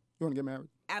kids? You want to get married?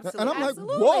 Absolutely. And I'm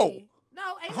Absolutely. like, whoa. No,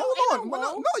 Hold on. no,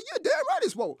 No, you're damn right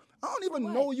it's whoa. I don't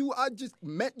even know you. I just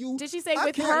met you. Did she say I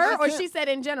with can't- her I or can't- she said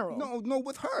in general? No,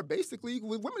 with her. Basically,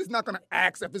 with women, is not going to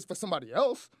ask if it's for somebody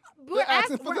else. We're They're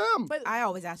asking for them. But I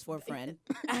always ask for a friend.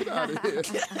 Get out of here.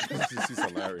 She's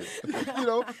hilarious. You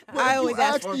know, but I if always you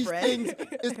ask ask for a these friend. things,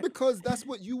 it's because that's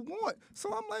what you want. So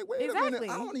I'm like, wait a minute, Exactly.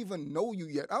 I don't even know you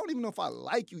yet. I don't even know if I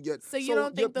like you yet. So you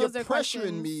don't think you're those are pressuring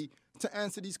questions? me to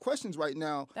answer these questions right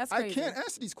now. That's I crazy. can't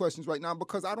answer these questions right now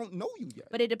because I don't know you yet.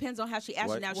 But it depends on how she asked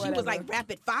you. What? Now, she Whatever. was like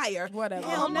rapid fire. Whatever.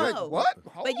 Hell I'm no. like, what?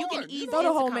 Hold But you can on. ease Throw the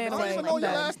into whole man I don't away. even I'm know your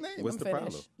done. last name. What's I'm the finished.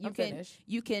 problem? You I'm can, finished.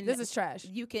 you can. This is trash.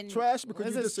 You can. Trash because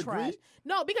This you is disagree? trash.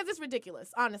 No, because it's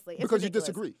ridiculous, honestly. It's Because you ridiculous.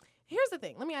 disagree. Here's the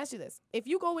thing. Let me ask you this. If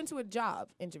you go into a job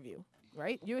interview,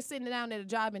 right? You're sitting down at a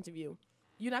job interview.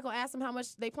 You're not going to ask them how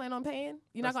much they plan on paying?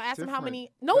 You're not That's going to ask them how different.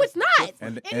 many? No, That's it's not.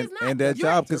 And It is not. and that You're-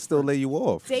 job could still lay you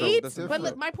off. So Dates, that's but different.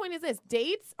 look, my point is this: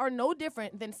 dates are no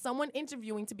different than someone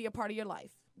interviewing to be a part of your life.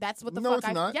 That's what the No, fuck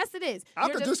it's not. Yes, it is. I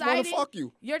You're could just wanna deciding- fuck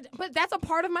you. But that's a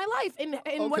part of my life in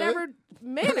Okay. whatever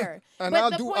manner. And But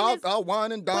I'll the do, point is- I'll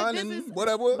wine and dine this and is-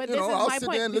 whatever. but You know, this is I'll my sit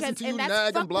point, there and listen because- to you and that's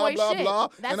nag and blah, fuckboy blah, shit. blah.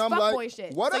 That's and I'm fuckboy like,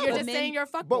 shit. So whatever. you're just saying you're a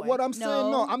fuckboy. But what I'm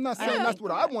saying, no, I'm not saying Yeah. that's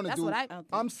what I want to That's do. what I-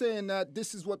 I'm saying that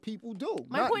this is what people do.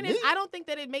 My not point me. is, I don't think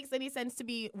that it makes any sense to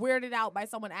be weirded out by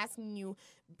someone asking you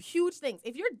huge things.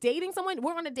 If you're dating someone,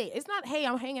 we're on a date. It's not, hey,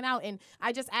 I'm hanging out and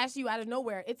I just asked you out of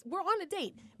nowhere. It's we're on a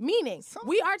date. Meaning,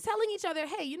 we are telling each other,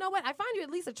 hey, you know what? I find you at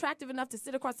least attractive enough to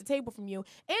sit across the table from you,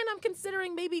 and I'm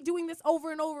considering maybe doing this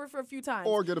over and over for a few times.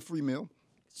 Or get a free meal.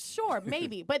 Sure,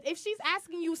 maybe. But if she's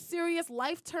asking you serious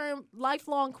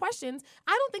lifelong questions,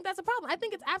 I don't think that's a problem. I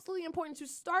think it's absolutely important to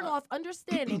start off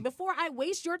understanding before I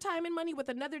waste your time and money with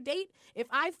another date. If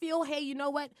I feel, hey, you know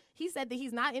what? He said that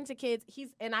he's not into kids,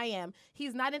 and I am.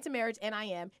 He's not into marriage, and I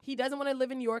am. He doesn't want to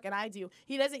live in New York, and I do.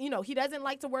 He doesn't, he doesn't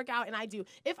like to work out, and I do.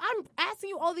 If I'm asking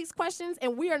you all these questions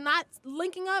and we are not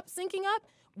syncing up,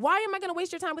 why am I going to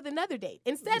waste your time with another date?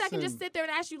 Instead, I can just Listen. sit there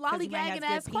and ask you you might lollygag have and good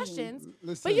ask penis. questions.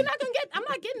 Listen. But you're not gonna get. I'm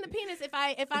not getting the penis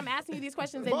if I'm asking you these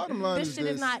questions and Bottom line this is shit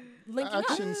this. is not linking up.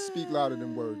 Actions speak louder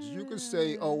than words. You could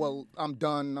say, "Oh well, I'm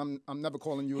done. I'm never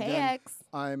calling you Hey, again. X.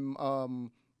 I'm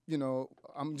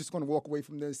I'm just going to walk away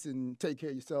from this and take care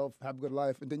of yourself, have a good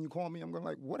life." And then you call me, I'm going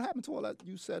like, "What happened to all that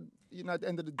you said? At the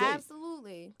end of the day,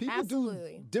 Absolutely. people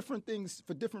Absolutely. do different things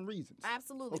for different reasons."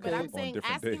 Absolutely. Okay. But I'm On saying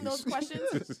different asking days. those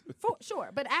questions, sure.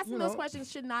 But asking You those know.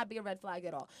 questions should not be a red flag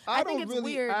at all. I think don't it's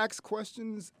really weird. ask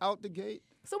questions out the gate.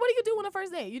 So what do you do on a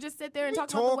first date? You just sit there and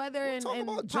talk about the weather we and, talk and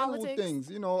about general politics.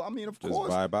 things. I mean, of Just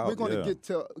course, vibe out, we're going to yeah.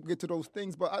 get to those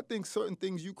things, but I think certain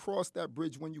things you cross that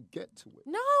bridge when you get to it.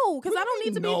 No, because What I do don't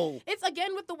you need to mean, be. It's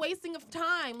again with the wasting of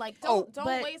time. Like Oh, don't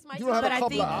but waste my You time. don't have But a I couple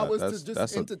think- of hours That's- to just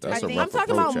that's a- entertain. that's a I think- rough I'm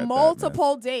talking approach about at that,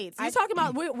 multiple dates. You're I- talking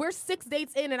about we're 6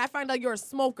 dates in, and I find out you're a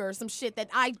smoker, or some shit that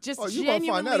I just Oh, you're going to genuinely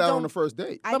find that out don't. on the first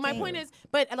date. I But my think- point is,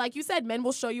 but like you said, men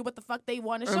will show you what the fuck they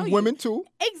want to show And you. women too.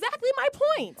 Exactly my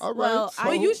point. All right. Well, so,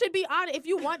 But you should be honest. If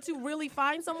you want to really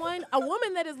find someone, a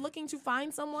woman that is looking to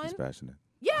find someone, He's passionate.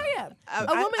 yeah. A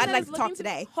woman I'd that like is to looking talk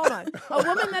today. Hold on. A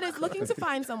woman that is looking to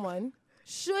find someone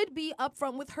should be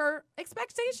upfront with her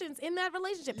expectations in that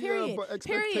relationship. Period. Yeah, but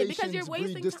Period. Because you're expectations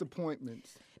wasting breed time.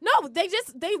 disappointments. No,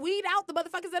 they weed out the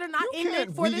motherfuckers that are not You in can't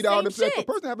it for the weed same out if shit. a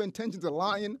person have intentions of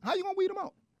lying. How you gonna weed them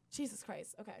out? Jesus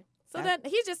Christ. Okay. So then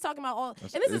he's just talking about all, and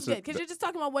this is it's good a- because you're just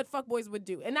talking about what fuckboys would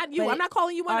do, and not you. But I'm not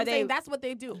calling you one. are I'm saying they- that's what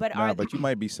they do. But Nah, are but you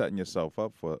might be setting yourself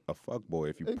up for a fuckboy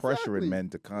if you pressuring men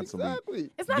to constantly Exactly.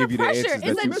 it's not give a you the pressure. answers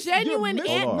It's that a you- genuine You're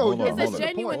missing- answer. no, It's you're a missing the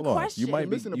genuine point. Hold on. question. You might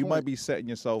Missing the be point. setting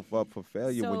yourself up for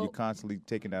failure when So- you're constantly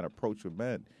taking that approach with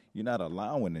men. You're not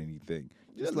allowing anything.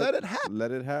 Just let it happen.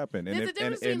 Let it happen. There's a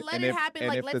difference between let it happen,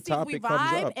 like let's see if we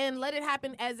vibe, and let it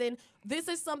happen as in this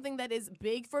is something that is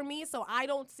big for me, so I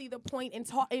don't see the point in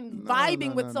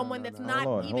vibing with someone that's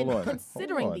not even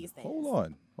considering these things.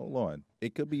 Hold on.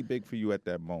 It could be big for you at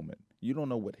that moment. You don't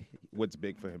know what's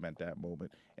big for him at that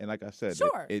moment. And like I said,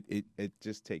 Sure. it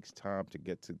just takes time to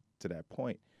get to that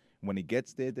point. When he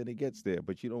gets there, then he gets there.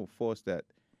 But you don't force that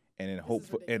and then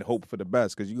is hope for the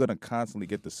best, because you're gonna constantly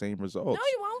get the same results. No,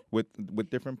 you won't. With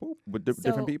different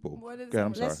different people. What is Okay,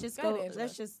 I'm sorry. Let's just Go ahead, go. Angela.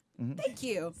 Let's just. Thank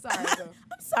you. Sorry, girl.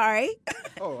 I'm sorry.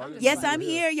 Oh, I didn't Yes, know you I'm were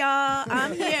here, y'all.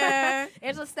 I'm here.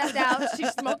 Angela stepped out. She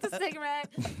smoked a cigarette.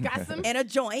 Got some. And a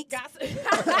joint. Got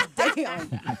some. Damn.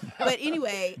 But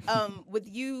anyway, with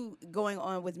you going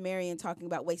on with Mary and talking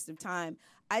about waste of time,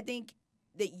 I think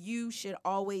that you should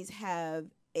always have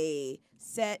a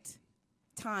set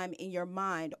time in your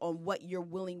mind on what you're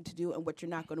willing to do and what you're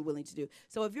not going to willing to do.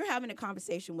 So if you're having a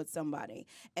conversation with somebody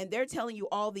and they're telling you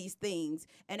all these things,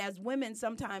 and as women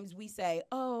sometimes we say,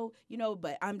 oh,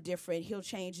 but I'm different, he'll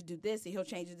change to do this and he'll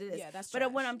change to do this. Yeah, that's but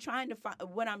trash. when I'm trying to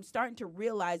when I'm starting to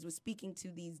realize with speaking to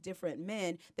these different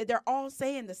men that they're all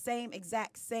saying the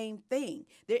exact same thing.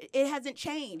 It hasn't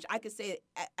changed. I could say,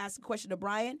 ask a question to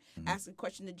Brian, ask a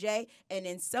question to Jay, and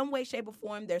in some way, shape, or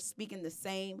form, they're speaking the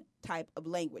same type of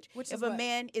language. Which if is a what?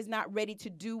 man is not ready to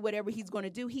do whatever he's going to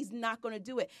do, he's not going to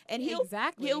do it, and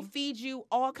Exactly. he'll feed you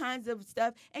all kinds of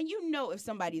stuff, and if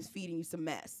somebody is feeding you some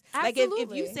mess. Absolutely.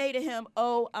 Like if you say to him,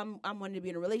 "Oh, I'm wanting to be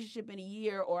in a relationship in a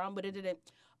year," or "I'm gonna,"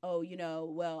 oh,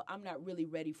 well, I'm not really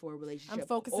ready for a relationship. I'm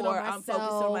focusing or on I'm focused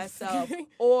on myself. myself.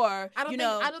 Or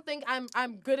I don't think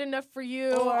I'm good enough for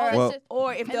you.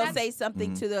 Or if and they'll that's- say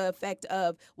something to the effect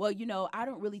of, well, I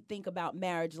don't really think about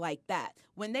marriage like that.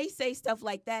 When they say stuff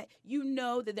like that,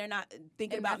 that they're not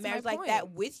thinking And about that's my marriage like point.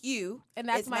 that with you. And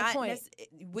that's It's my not point.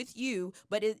 With you,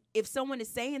 but if someone is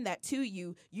saying that to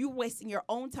you, you're wasting your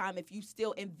own time if you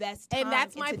still invest time And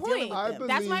that's my into dealing point. with them.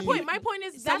 That's my believe- point. My point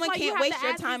is Someone that's why you can't have waste to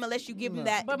your ask time these- unless you give them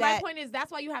No. that. But that, my point is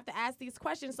that's why you have to ask these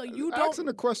questions so you Asking don't.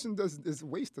 a question is a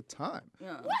waste of time.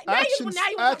 What? Now you want to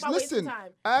talk about wasting Listen,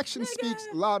 time. action Nigga. speaks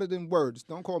louder than words.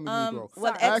 Don't call me Negro.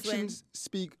 well, Sorry. Actions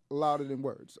speak louder than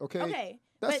words. Okay. Okay.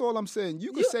 That's but all I'm saying. You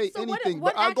can you- say so what- anything,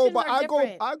 what but I go actions by are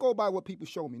different? I go by what people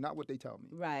show me, not what they tell me.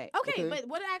 right. Okay, Okay. but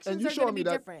what And actions you are going showing to me be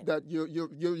that different? that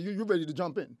you're ready to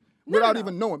jump in No, without no.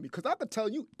 even knowing me, because I could tell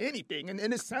you anything and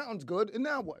it sounds good, and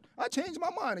now what? I changed my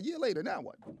mind a year later. Now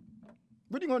what?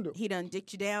 What are you gonna do? He done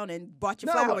dicked you down and bought you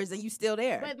Now what? flowers, and you still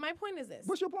there. But my point is this.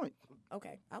 What's your point?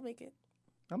 Okay, I'll make it.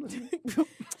 I'm listening.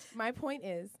 My point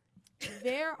is,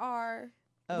 we're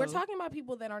Oh. talking about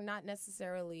people that are not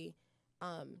necessarily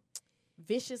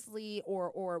viciously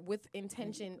or with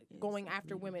intention going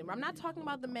after women. I'm not talking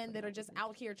about the men that are just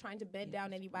out here trying to bed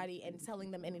down anybody and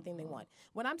telling them anything they want.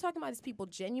 What I'm talking about is people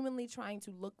genuinely trying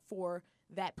to look for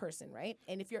that person, right?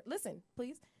 And if you're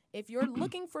if you're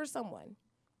looking for someone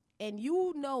and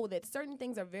you know that certain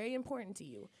things are very important to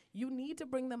you, you need to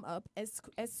bring them up as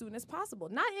soon as possible.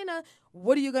 Not in a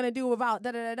what are you gonna do about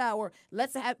da da da da or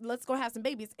let's go have some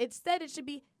babies. Instead, it should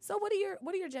be so. What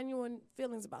are your genuine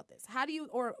feelings about this? How do you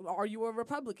or are you a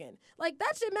Republican? Like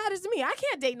that shit matters to me. I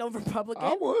can't date no Republican.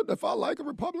 I would if I like a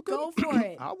Republican. Go for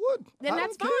it. I would. Then I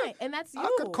that's don't care. fine, and that's you.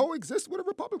 I could coexist with a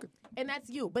Republican. And that's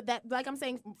you. But that, like I'm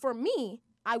saying, for me,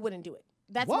 I wouldn't do it.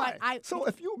 That's Why? why I. So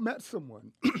if you met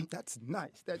someone that's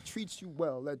nice, that treats you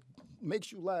well, that makes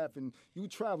you laugh, and you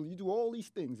travel, you do all these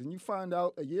things, and you find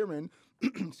out a year in,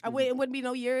 it wouldn't be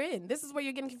no year in. This is where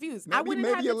you're getting confused. I wouldn't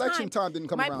maybe have the election time didn't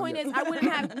come My around point yet. is, I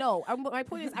wouldn't have my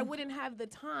point is, I wouldn't have the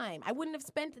time. I wouldn't have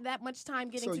spent that much time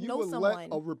getting so to you know would someone. let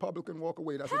a Republican walk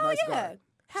away. That's Hell a nice yeah. guy.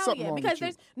 Hell Something yeah, wrong because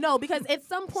with you. because at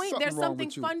some point Something there's wrong something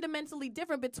with you. fundamentally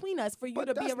different between us for you But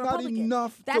to be a that's not Republican.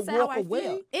 enough to That's how walk I away.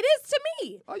 feel. It is to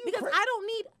me Are you because cra-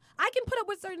 I can put up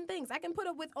with certain things. I can put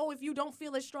up with if you don't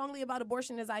feel as strongly about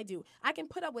abortion as I do, I can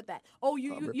put up with that. Oh,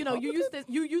 you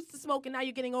used to smoke and now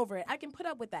you're getting over it. I can put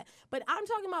up with that. But I'm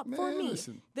talking about for Man, me.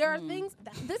 listen. There are things.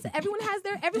 Everyone has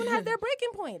their breaking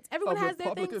points. Everyone has their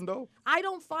things. Republican, though? I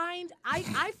don't find.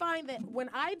 I find that when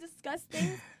I discuss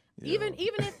things. Even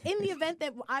if in the event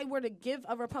that I were to give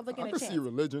a Republican I a can chance, see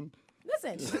religion.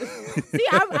 listen. See,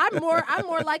 I'm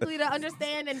more likely to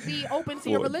understand and be open to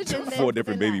your religion than Four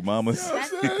different than baby not. mamas.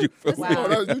 That's- You feel Wow.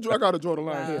 me? I gotta draw the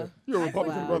line Wow. here. You're a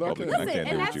Republican, Wow. brother. I Republican. can't. I Listen, can't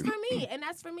and do that's with for me. And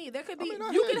that's for me. There could be mean, I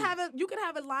you hear can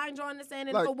have a line drawn in the sand,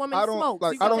 and Like, if a woman I don't- smokes,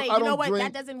 like, you can I don't- say, I you know don't what, drink.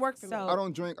 that doesn't work for me. So- I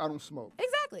don't drink. I don't smoke.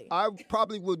 Exactly. I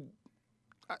probably would.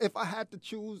 If I had to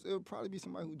choose, it would probably be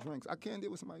somebody who drinks. I can't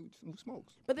deal with somebody who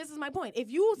smokes. But this is my point. If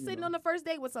you sitting on the first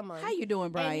date with someone, How you doing,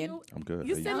 and Brian? I'm good.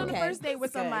 You How you sitting on the Okay. first date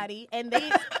with That's good. somebody, and they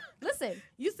listen.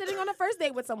 You sitting on the first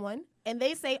date with someone, and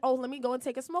they say, "Oh, let me go and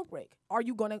take a smoke break." Are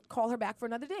you going to call her back for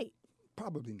another date?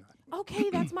 Probably not. Okay,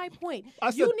 that's my point. I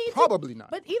you said need probably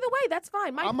not. But either way, that's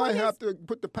fine. My I point might is, have to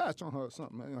put the patch on her or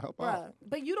something. Man, help her out. bruh,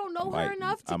 but you don't know I her might.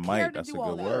 enough to I care might. to That's a do all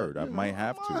good that. word. I might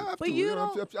have I to. might have But to. you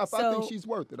know, don't- if I So- think she's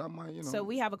worth it, I might. You know. So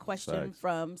we have a question Facts.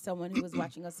 from someone who was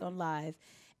watching us on live,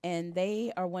 and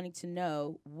they are wanting to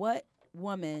know what's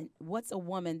a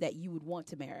woman that you would want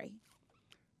to marry?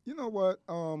 You know what?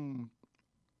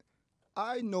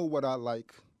 I know what I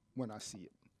like when I see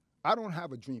it. I don't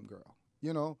have a dream girl.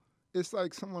 You know, it's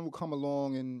like someone will come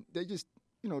along and they just,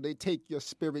 they take your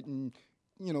spirit and,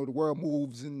 the world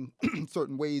moves in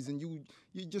certain ways and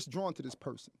you're just drawn to this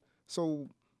person. So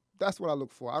that's what I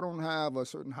look for. I don't have a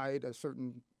certain height, a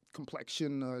certain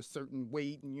complexion, a certain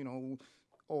weight, and,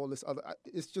 all this other.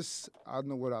 It's just, I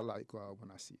know what I like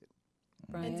when I see it.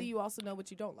 Brian? And do you also know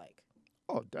what you don't like?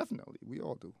 Oh, definitely. We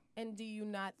all do. And do you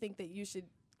not think that you should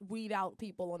weed out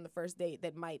people on the first date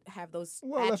that might have those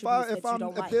Well, attributes that you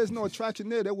don't if like? there's no attraction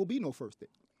there will be no first date.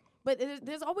 But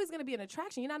there's always going to be an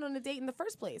attraction. You're not on a date in the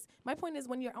first place. My point is,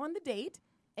 when you're on the date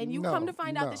and you No, come to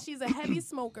find out no. that she's a heavy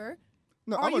smoker,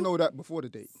 No, Are I'm you- gonna know that before the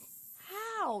date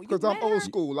how? You because I'm met old her?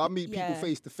 school. I meet people Yeah.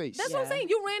 face to face. That's what I'm Yeah. saying.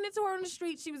 You ran into her on the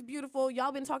street. She was beautiful.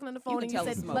 Y'all been talking on the phone, can and you tell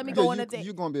said, the "Let me smoker. go on a date."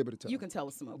 You're gonna be able to tell. You can tell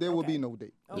a smoke. There will Okay. be no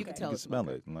date. You can Okay. tell You a can smell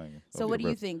smoker. it. Like, So what do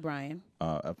you think, Brian?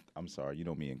 I'm sorry. You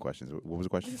know me in questions. What was the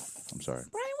question? I'm sorry.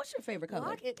 Brian, what's your favorite color?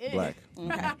 Lock it in. Black.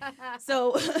 Okay.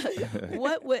 So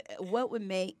what would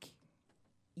make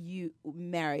you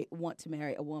want to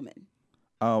marry a woman?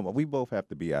 We both have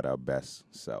to be at our best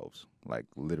selves, like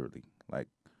literally. Like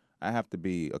I have to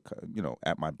be,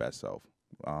 at my best self,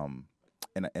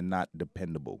 and not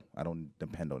dependable. I don't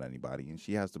depend on anybody, and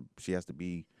she has to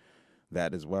be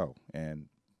that as well. And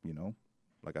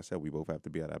like I said, we both have to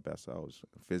be at our best selves,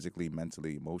 physically,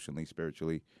 mentally, emotionally,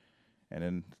 spiritually, and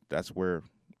then that's where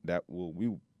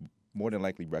we more than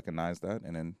likely recognize that,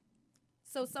 and then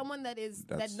So someone that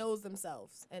That's- knows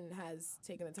themselves and has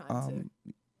taken the time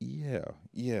to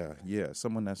yeah,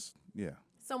 someone that's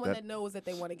someone that- that knows that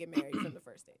they want to get married from the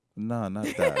first date. No, not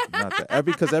that.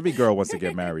 Because every girl wants to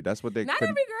get married. That's what they. Not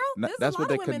every girl. There's that's a what lot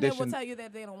they of women that will condition tell you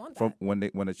that they don't want that. from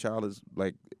when a child is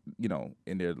like,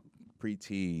 in their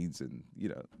preteens and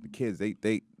the kids.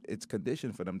 It's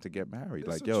conditioned for them to get married.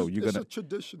 It's Like, a yo, tra- you're it's gonna. a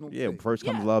traditional. Yeah, thing. first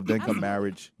comes Yeah, love, then come absolutely.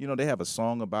 marriage. They have a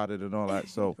song about it and all that.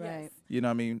 So, Right. you know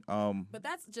what I mean? But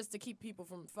that's just to keep people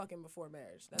from fucking before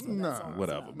marriage. That's what Nah. that song is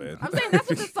Whatever, about. man. I'm saying that's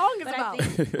what the song is But I about.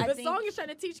 think- I the think- song is trying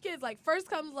to teach kids like first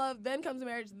comes love, then comes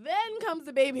marriage, then comes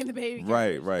the baby and the baby.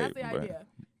 Right, carriage. right, That's the right. idea.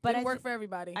 But Didn't I work thi- for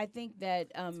everybody. I think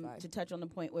that fine. to touch on the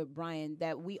point with Brian,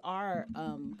 that we are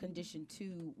conditioned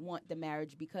to want the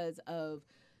marriage because of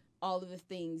all of the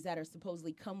things that are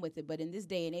supposedly come with it. But in this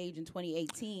day and age, in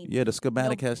 2018, yeah, the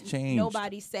schematic has changed.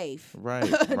 Nobody's safe. Right,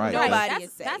 right. Nobody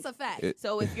is safe. That's a fact.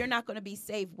 So if you're not going to be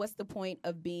safe, what's the point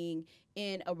of being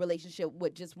in a relationship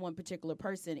with just one particular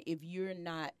person if you're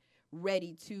not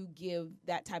ready to give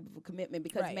that type of a commitment?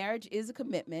 Because Right. marriage is a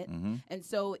commitment, Mm-hmm. and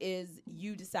so is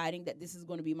you deciding that this is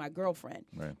going to be my girlfriend.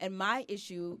 Right. And my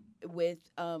issue with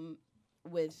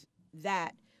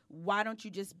that, why don't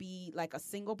you just be like a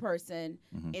single person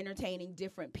entertaining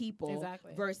different people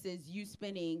Exactly. versus you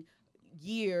spending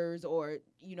years or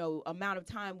amount of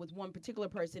time with one particular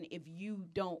person if you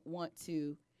don't want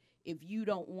to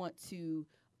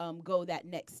go that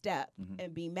next step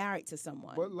and be married to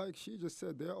someone. But like she just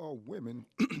said, there are women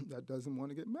that doesn't want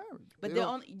to get married. But They they're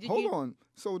don't- only- hold on.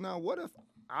 So now, what if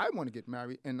I want to get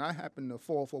married and I happen to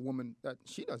fall for a woman that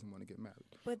she doesn't want to get married?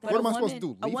 But But What a am I supposed woman- to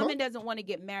do, A leave woman her? doesn't want to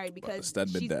get married because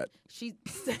statement that. she's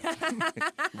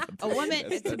a woman.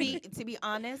 To be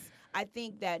honest, I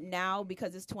think that now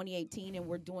because it's 2018 and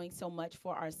we're doing so much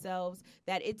for ourselves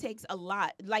that it takes a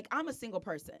lot. Like I'm a single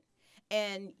person,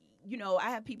 and I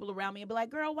have people around me and be like,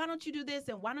 "Girl, why don't you do this?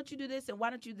 And why don't you do this? And why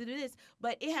don't you do this?"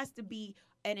 But it has to be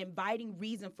an inviting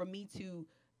reason for me to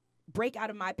break out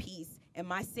of my peace and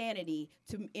my sanity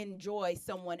to enjoy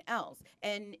someone else.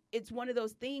 And it's one of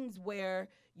those things where,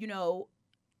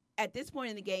 at this point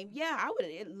in the game, yeah, I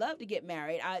would love to get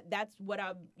married. That's what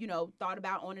I've, thought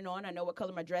about on and on. I know what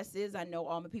color my dress is. I know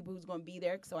all my people who's going to be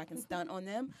there so I can stunt on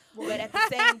them. But at the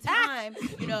same time,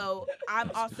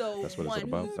 I'm also That's what one it's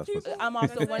about. That's what it's I'm also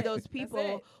That's one of it. those That's people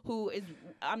it. who is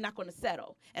I'm not going to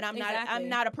settle. And I'm Exactly.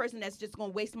 not a person that's just going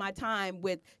to waste my time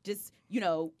with just,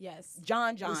 yes.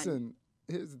 John. Listen,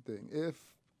 here's the thing.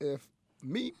 If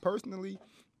me personally,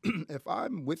 if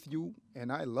I'm with you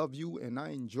and I love you and I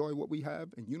enjoy what we have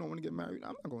and you don't want to get married,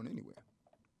 I'm not going anywhere.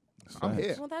 I'm facts.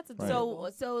 here. Well, that's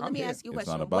Right. So let I'm me here. ask you a It's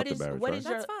question. not about What the is marriage, what right? is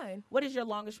your That's fine. what is your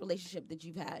longest relationship that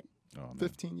you've had? Oh, man.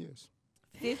 15 years.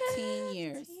 15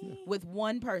 years with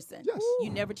one person. Yes. You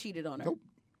never cheated on her. Nope.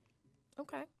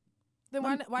 Okay. Then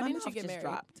My- why my didn't you mouth get just married?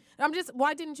 dropped.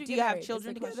 Why didn't you Do get you have married? is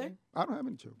children the together? question. I don't have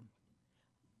any children.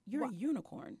 You're a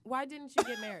unicorn. Why didn't you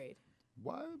get married?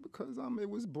 Why? Because it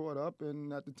was brought up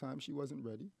and at the time she wasn't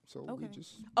ready. So we Okay.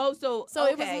 just Oh, so So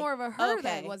it was okay. more of a her Okay.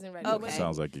 that wasn't ready. Okay.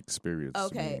 Sounds like experience. to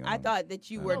Okay, me, I thought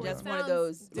that you were No, it just one of sounds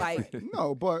those like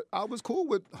no, but I was cool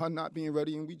with her not being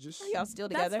ready and we just are y'all still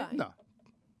That's together? fine. no.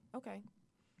 Okay.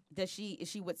 Is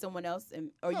she with someone else, or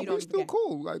No, you don't we're even still care?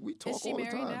 cool. Like we talk Is she all the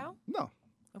married time. now? No.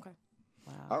 Okay.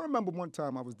 Wow. I remember one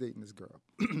time I was dating this girl,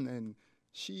 and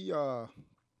she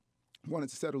wanted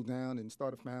to settle down and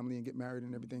start a family and get married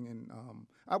and everything, and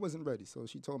I wasn't ready. So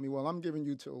she told me, "Well, I'm giving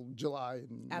you till July,"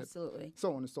 and Absolutely.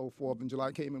 so on and so forth. And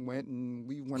July came and went, and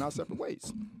we went our separate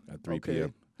ways. At 3 Okay.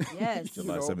 p.m. Yes.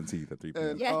 July know, 17th at 3 p.m.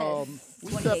 And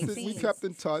Yes. we kept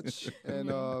in touch,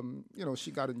 and she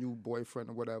got a new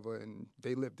boyfriend or whatever, and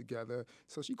they lived together.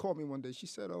 So she called me one day. She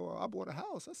said, "Oh, I bought a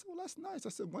house." I said, "Well, that's nice." I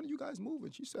said, "When are you guys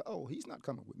moving?" She said, "Oh, he's not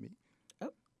coming with me."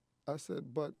 Oh. I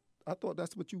said, "But I thought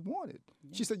that's what you wanted."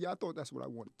 She said, "Yeah, I thought that's what I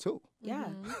wanted too."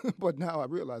 Yeah. But now I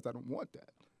realized I don't want that.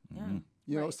 Yeah.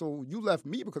 You know, Right. so you left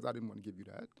me because I didn't want to give you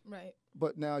that. Right.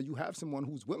 But now you have someone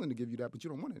who's willing to give you that, but you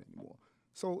don't want it anymore.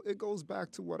 So it goes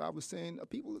back to what I was saying.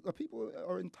 People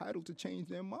are entitled to change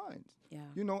their minds. Yeah.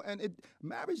 You know, and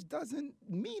marriage doesn't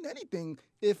mean anything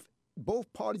if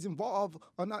both parties involved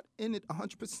are not in it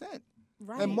 100%.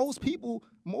 Right. And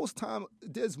most time,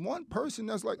 there's one person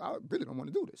that's like, I really don't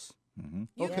want to do this.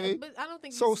 Yeah, Okay? but I don't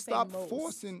think So you should say stop most.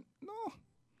 forcing. No.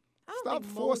 I don't Stop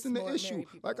think forcing most the issue. married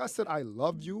people Like are I said, I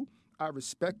love you. I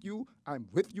respect you. I'm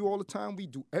with you all the time. We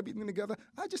do everything together.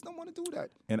 I just don't want to do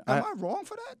that. And Am I wrong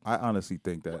for that? I honestly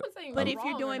think that. I'm not saying But you're if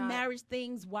you're wrong or doing not. marriage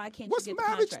things, why can't What's you get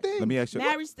marriage the contract? thing? Let me ask you.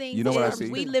 Marriage things You know what I is see?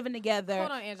 we living together.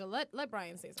 Hold on, Angela. Let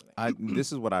Brian say something.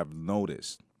 This is what I've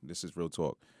noticed. This is real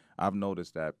talk. I've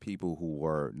noticed that people who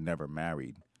were never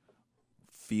married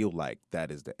feel like that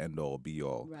is the end all be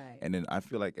all. Right. And then I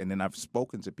feel like, and then I've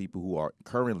spoken to people who are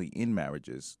currently in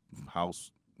marriages, house,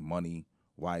 money,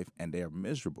 wife, and they're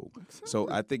miserable. So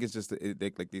I think it's just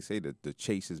like they say that the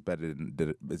chase is better than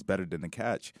the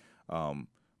catch.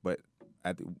 But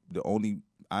I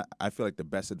feel like the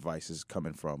best advice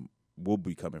will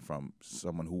be coming from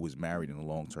someone who was married in a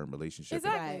long-term relationship.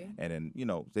 Exactly. And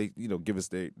then, they give us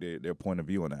their point of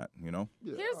view on that, Yeah.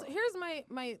 Here's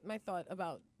my thought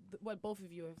about what both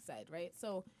of you have said, right?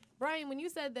 So, Brian, when you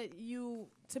said that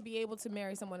to be able to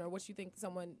marry someone, or what you think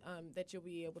someone that you'll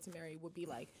be able to marry would be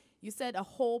like, you said a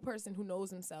whole person who knows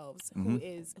themselves,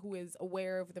 who is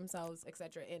aware of themselves,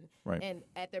 etc., and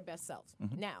at their best selves.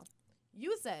 Now,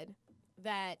 you said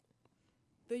that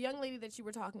the young lady that you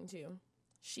were talking to,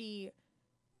 she,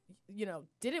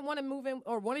 didn't want to move in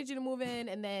or wanted you to move in,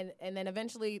 and then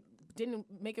eventually didn't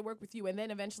make it work with you, and then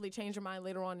eventually changed her mind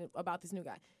later on about this new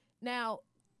guy. Now,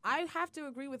 I have to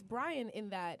agree with Brian in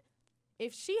that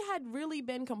if she had really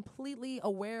been completely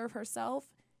aware of herself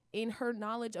in her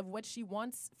knowledge of what she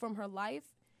wants from her life,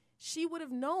 she would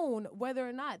have known whether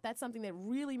or not that's something that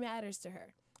really matters to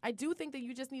her. I do think that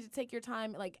you just need to take your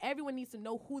time. Like, everyone needs to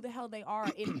know who the hell they are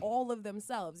in all of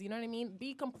themselves. You know what I mean?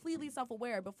 Be completely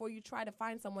self-aware before you try to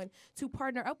find someone to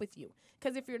partner up with you.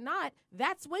 Because if you're not,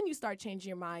 that's when you start changing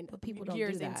your mind. But people don't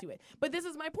years do that. into it. But this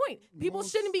is my point. People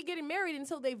shouldn't be getting married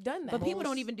until they've done that. But people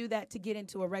don't even do that to get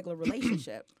into a regular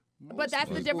relationship. But that's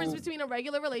the difference between a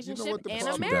regular relationship and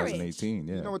a marriage. 2018,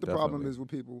 yeah. You know what the definitely. problem is with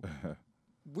people?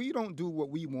 We don't do what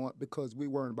we want because we're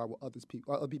worrying about what other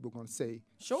people are going to say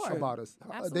Sure. about us. They're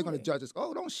going Absolutely. to judge us.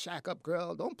 Oh, don't shack up,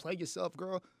 girl. Don't play yourself,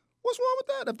 girl. What's wrong with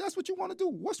that? If that's what you want to do,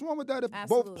 what's wrong with that if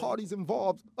Absolutely. both parties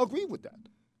involved agree with that?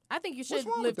 I think you What's should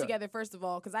wrong live with that? together first of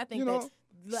all, because I think You know,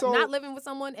 that so not living with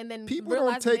someone and then People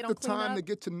realize don't they take the don't clean time up. to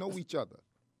get to know each other.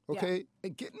 Yeah. Okay?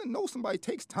 And getting to know somebody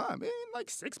takes time. It ain't like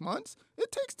 6 months.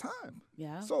 It takes time.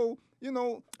 Yeah. So,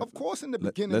 of course, in the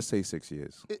beginning, Let's say 6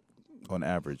 years on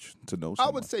average to know I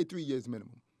someone. would say 3 years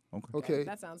minimum. Okay. Okay?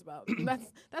 That sounds about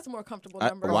that's a more comfortable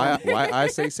number. Why I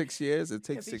say 6 years? It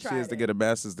takes he 6 tried years to it. get a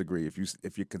master's degree if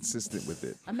you're consistent with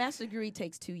it. A master's degree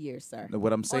takes 2 years, sir. No,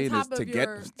 what I'm saying is top to of get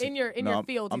your- in your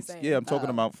field, you're saying. Yeah, I'm talking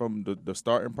about from the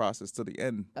starting process to the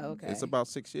end. Okay. It's about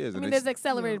 6 years. I and mean, it's- there's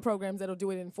accelerated programs that'll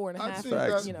do it in 4.5. I think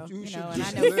Facts. that You know. you should And I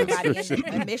just know live. somebody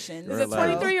in admissions. There's a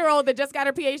Relax. 23-year-old that just got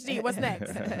her PhD. What's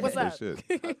next? What's They up? should.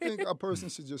 I think a person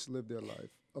should just live their life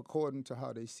according to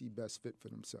how they see best fit for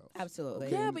themselves.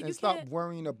 Absolutely. Yeah, and, but and you stop can't-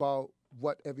 worrying about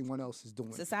what everyone else is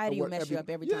doing. Society or will what mess you up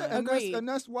every Yeah, time. Agreed. and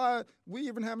that's why we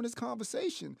even having this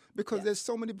conversation because Yeah. there's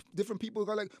so many different people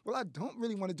who are like, well, I don't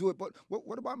really want to do it, but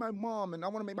what about my mom? And I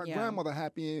want to make my Yeah. grandmother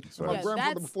happy and right. my Yeah, grandfather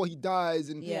that's- before he dies.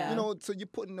 And, Yeah. so you're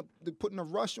putting a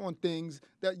rush on things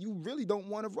that you really don't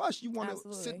want to rush. You want to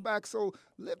Absolutely. sit back. So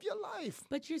live your life.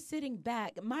 But you're sitting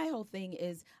back. My whole thing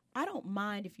is I don't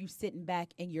mind if you're sitting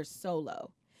back and you're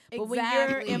solo. But when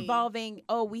Exactly. you're involving,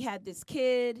 we had this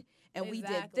kid and we did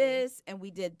Exactly. this and we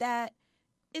did that,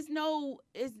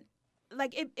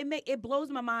 like it blows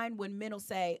my mind when men will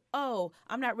say, "Oh,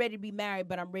 I'm not ready to be married,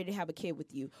 but I'm ready to have a kid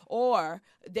with you," or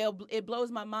it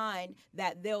blows my mind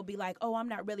that they'll be like, "Oh, I'm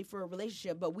not ready for a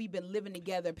relationship, but we've been living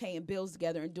together, paying bills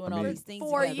together, and doing all these things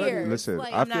 4 together." years. Listen,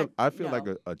 Like, I feel no. like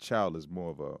a child is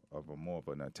more of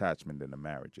an attachment than a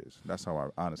marriage is. That's how I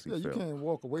honestly Yeah, you feel. can't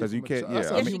walk away 'Cause from you a can't- child. That's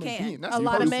yeah, a I mean- human Yes, you being. can. That's A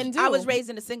lot of supposed men to- do. I was raised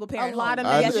in a single parent A lot home.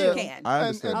 of men Yes, do. you can. I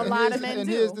understand. A that. lot of men and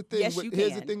do. here's the thing. Yes, you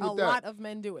Here's the can. thing A with that. lot of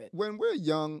men do it. When we're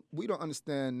young, we don't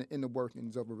understand the inner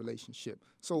workings of a relationship.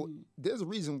 So there's a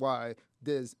reason why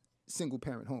there's single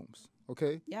parent homes.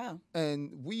 Okay. Yeah.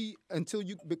 And until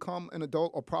you become an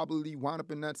adult or probably wind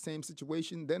up in that same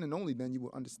situation, then and only then you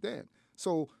will understand.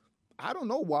 So I don't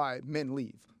know why men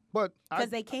leave, but Because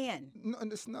they can. No,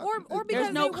 it's not. Or because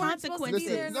There's no they weren't supposed to be consequences.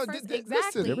 there in the Listen, first. no,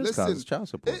 Exactly. There is Listen. causes child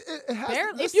support. It has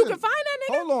Barely- to, if you listen, can find that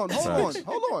nigga.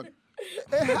 Hold on.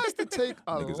 It has to take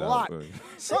a Niggas out, lot. but-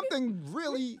 Something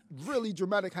really, really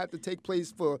dramatic had to take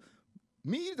place for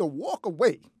me to walk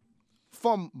away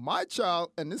from my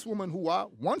child and this woman who I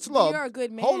once loved. You're a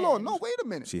good Hold on, man. no, wait a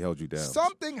minute. She held you down.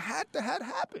 Something had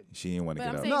happened. She didn't want to But get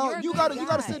I'm up. saying- No, you're a you good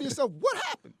gotta say guy. to yourself, what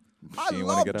happened? I She didn't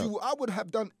wanna get loved up. you. I would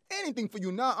have done anything for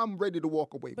you. Now I'm ready to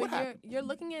walk away. But What happened? you're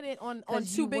looking at it on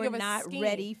 'Cause too you big were of a not scheme.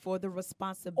 ready for the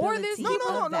responsibility.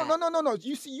 No. of that.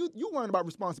 You see, you worrying about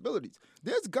responsibilities.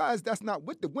 There's guys that's not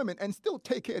with the women and still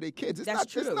take care of their kids. It's That's not.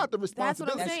 true. It's not the That's what I'm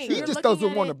responsibility. saying. He You're just looking doesn't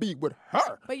at want to it- be with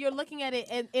her. But you're looking at it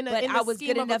in But the I was scheme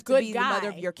good of enough a to good be guy. the mother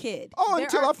of your kid. Oh, There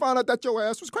until are- I found out that your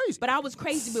ass was crazy. But I was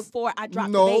crazy before I dropped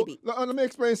no, the baby. let me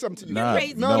explain something to you. Nah,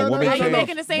 crazy. no, No, women Now change. you're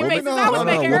making the same Women- faces I was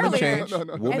making women earlier. change. No.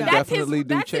 Women And that's definitely his,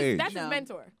 do that's change. His, that's his No.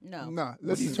 mentor. No. Nah, What are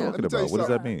listen. you let talking me tell you about? What does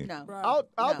that something. mean? No. Bro. Out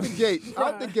No.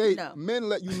 the gate, No. men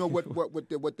let you know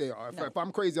what they are. No. If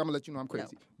I'm crazy, I'm gonna let you know I'm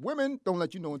crazy. Women don't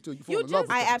let you know until you fall You in love just-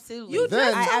 with I them. absolutely. You Then-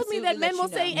 just I told me absolutely that men let will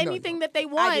you say know. anything that they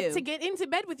want do. to get into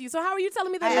bed with you. So how are you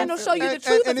telling me that I men will show you the And-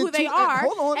 truth and of who in they two- are,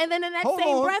 hold on, and then in that hold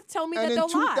same on. breath tell me that and they'll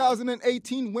in lie?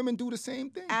 2018, women do the same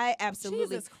thing. I absolutely,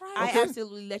 Jesus Christ. I Okay.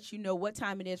 absolutely let you know what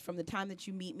time it is from the time that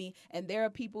you meet me. And there are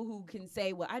people who can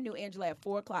say, "Well, I knew Angela at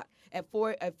 4:00, at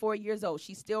 4 years old.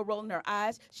 She's still rolling her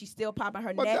eyes. She's still popping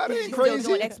her But neck. that ain't She's crazy. still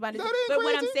doing X, Y, and Z." That ain't But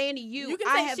what I'm crazy. saying to you, You can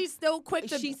I say have, she's still quick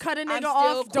to she's- cut a I'm nigga still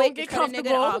off. quick Don't to get cut a nigga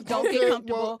comfortable. off, don't Okay, get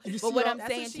comfortable. well, you But see what how- I'm That's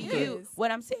saying what to she you, is.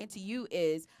 what I'm saying to you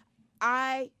is,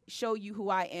 I show you who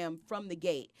I am from the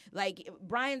gate. Like,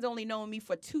 Brian's only known me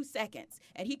for 2 seconds,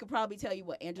 and he could probably tell you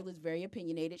what Angela's very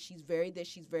opinionated. She's very this.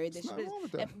 She's very this. There's nothing wrong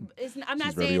with that. I'm not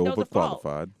She's very saying those are fault.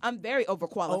 overqualified. I'm very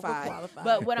overqualified. Overqualified.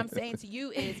 But what I'm saying to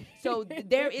you is, so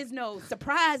there is no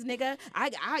surprise, nigga.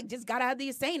 I just got out of the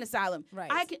insane asylum. Right.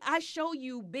 I show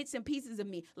you bits and pieces of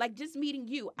me. Like, just meeting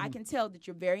you, I can tell that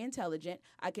you're very intelligent.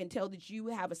 I can tell that you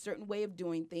have a certain way of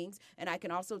doing things, and I can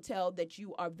also tell that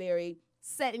you are very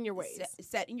Set in your ways.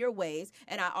 set in your ways.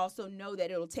 And I also know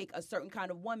that it'll take a certain kind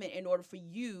of woman in order for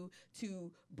you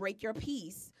to break your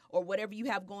peace or whatever you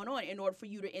have going on in order for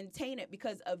you to entertain it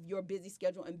because of your busy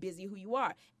schedule and busy who you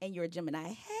are. And you're a Gemini.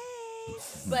 Hey.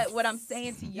 But what I'm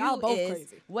saying to you Y'all both is,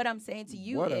 crazy. what I'm saying to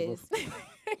you Whatever. is,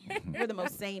 you're the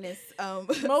most sanest.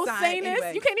 Most sign sanest.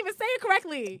 anyway. You can't even say it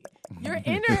correctly. Your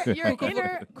inner.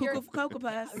 Cuckoo for Cocoa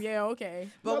Puffs. Yeah. Okay.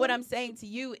 But what I'm saying to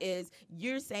you is,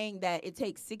 you're saying that it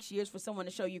takes 6 years for someone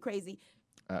to show you crazy.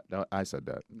 I said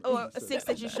that. Or 6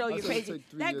 that you show I you said it crazy. take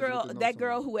 3 That years girl, to get to know that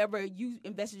girl, somebody. whoever you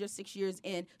invested your 6 years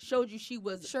in, showed you she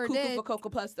was Sure cuckoo did. for Cocoa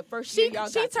Puffs the first She year y'all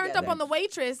got turned together. up on the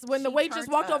waitress when the She waitress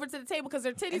turned walked up. over to the table because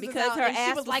her titties And was because out, her and she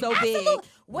ass was was like, so big. "Absolute-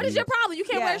 What is your problem? You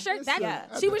can't wear Yeah. a shirt." That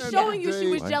Yeah. she was At the showing end you of the she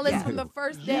day- was jealous Yeah. from the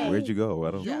first day. Where'd you go?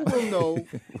 I don't You know. will know.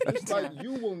 It's like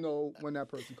you will know when that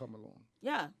person come along.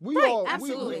 Yeah. We Right, all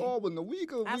absolutely. we all will know. We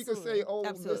could Absolutely. say, oh,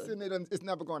 Absolutely. listen, it's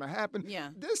never going to happen.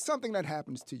 Yeah. There's something that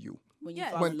happens to you When you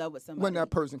Yes. fall in love with somebody. when that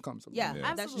person comes along. Yeah, Yeah.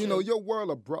 that's Absolutely. You know, your world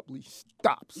abruptly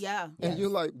stops. Yeah. And yes. you're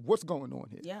like, what's going on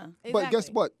here? Yeah. But guess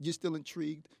Exactly. what? You're still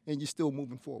intrigued and you're still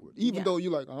moving forward. Even Yeah. though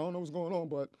you're like, I don't know what's going on,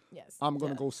 but Yes. I'm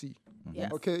going to Yeah. go see.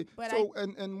 Yes. Okay? But so,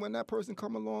 and when that person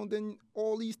come along, then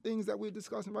all these things that we're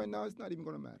discussing right now, it's not even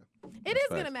going to matter. It is Facts.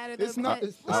 gonna matter though. It's not.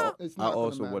 because- It's, well, it's I not gonna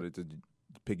also matter. wanted to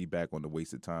piggyback on the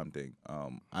wasted time thing.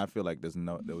 I feel like there's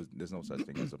no such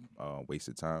thing as a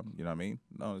wasted time. You know what I mean?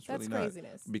 No, it's That's really not.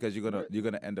 craziness. Because you're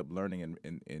gonna end up learning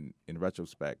in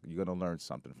retrospect. You're gonna learn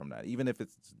something from that. Even if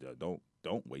it's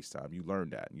don't waste time. You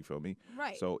learn that. You feel me?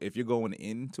 Right. So if you're going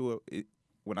into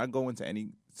when I go into any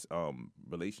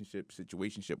relationship,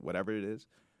 situationship, whatever it is,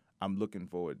 I'm looking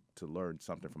forward to learn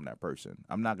something from that person.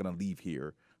 I'm not gonna leave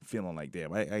here feeling like,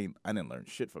 damn, I didn't learn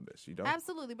shit from this. You know?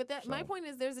 Absolutely, but my So- point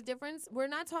is there's a difference. We're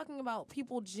not talking about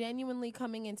people genuinely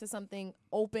coming into something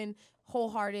open,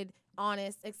 wholehearted,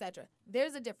 honest, etc.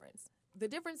 There's a difference. the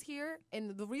difference here,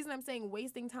 and the reason I'm saying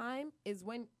wasting time is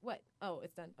when what? Oh,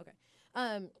 it's done. Okay.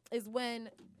 Is when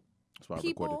That's why I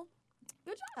people. recorded.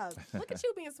 Good job. Look at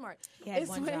you being smart. He had It's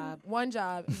one when- job. One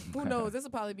job. Who knows? This will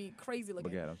probably be crazy But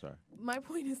looking. yeah, I'm sorry. My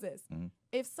point is this. Mhm.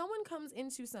 If someone comes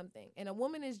into something and a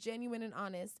woman is genuine and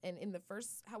honest and in the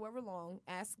first however long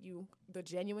asks you the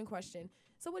genuine question,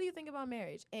 so what do you think about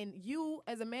marriage? And you,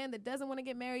 as a man that doesn't want to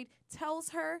get married, tells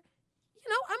her, you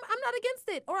know, I'm not against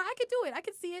it, or I could do it. I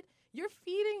could see it. You're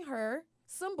feeding her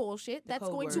some bullshit that's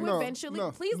code going word. to No, eventually,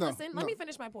 no, please no, listen, let no. me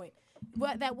finish my point.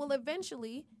 But that will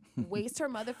eventually waste her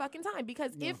motherfucking time.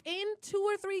 Because if in 2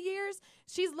 or 3 years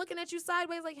she's looking at you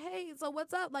sideways like, hey, so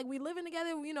what's up? Like, we living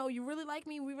together, you know, you really like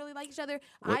me, we really like each other.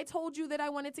 I told you that I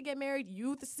wanted to get married.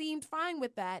 You seemed fine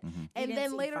with that. He And didn't then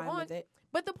seem later fine on, with it.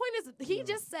 but the point is, he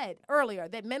just said earlier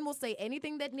that men will say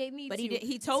anything that they need But to,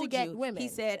 he to told get you. women. He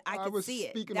said I could was see it.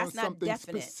 speaking That's on not something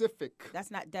definite. specific.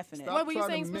 That's not definite. Stop What were you trying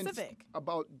to saying mince specific?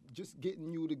 about just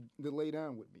getting you to lay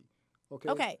down with me. Okay.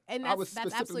 Okay, and I was that's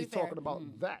specifically absolutely fair. talking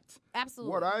about that.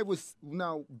 Absolutely. What I was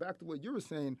now back to what you were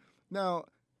saying. Now,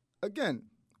 again,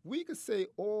 we could say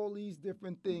all these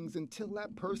different things until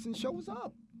that person shows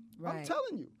up. I'm Right.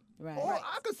 telling you. Right. Or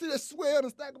I could sit there swear and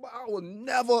stack about I will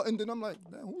never, and then I'm like,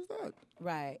 man, who's that?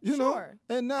 Right. You know? Sure.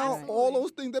 And now Absolutely. all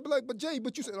those things, they'd be like, but Jay,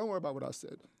 but you said, don't worry about what I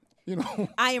said. You know?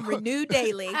 I am renewed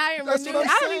daily. I am That's renewed. what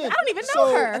I'm I saying. don't even know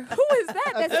So- her. Who is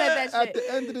that said that At shit?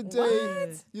 the end of the day,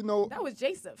 What? you know, That was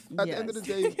Joseph. at the end of the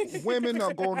day, women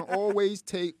are going to always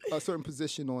take a certain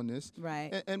position on this,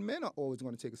 Right. and men are always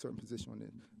going to take a certain position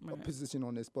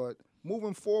on this. But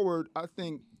moving forward, I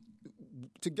think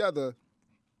together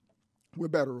we're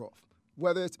better off.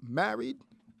 Whether it's married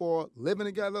or living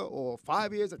together or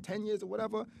 5 years or 10 years or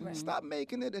whatever, stop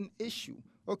making it an issue,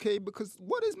 okay? Because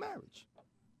what is marriage?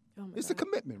 Oh my It's a God.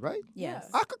 commitment, right? Yes.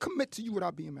 I could commit to you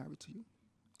without being married to you.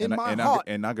 In And I- my and I heart,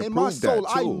 can- and I can in my prove that, soul,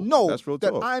 I too. know That's real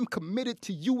that talk. I'm committed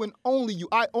to you and only you.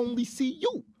 I only see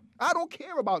you. I don't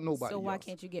care about nobody So why else.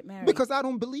 can't you get married? Because I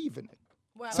don't believe in it.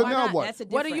 Well, So why now not? what? That's a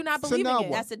What are you not difference. So believing now in?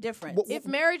 what? That's a difference. What- If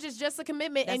marriage is just a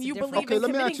commitment That's and a you difference. believe Okay, in let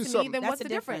me committing ask you to me, something. then That's what's a the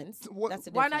difference. difference? That's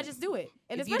a Why not difference. just do it?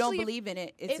 And If you don't especially believe in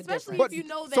it, it's a especially difference. if you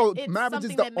know that so it's marriage is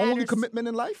something the that only matters. commitment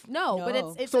in life? No, but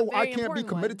No. it's So a very I can't be important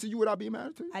committed one. to you without being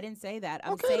married to you? I didn't say that.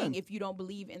 I'm Okay, saying then. if you don't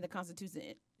believe in the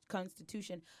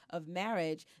constitution of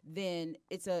marriage, then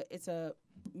it's a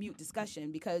mute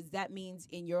discussion, because that means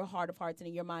in your heart of hearts and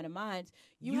in your mind of minds,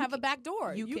 You have a back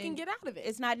door. You can can get out of it.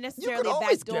 It's not You necessarily can a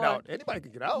always back door. get out. Anybody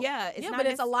can get out. Yeah, it's yeah, not but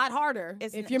it's a nec- lot harder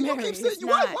it's if n- you're you You married. keep saying It's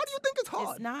why not. do you think it's hard?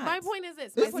 It's not. My point is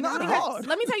this. It's My point not is hard.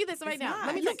 Let me tell you this right It's now. not.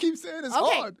 Let me You tell keep saying it's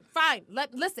okay, hard. fine.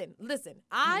 Listen.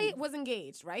 I was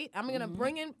engaged, right? I'm gonna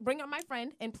bring up my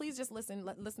friend, and please just listen.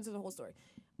 Listen to the whole story.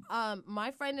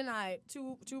 My friend and I,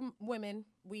 two women,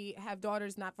 we have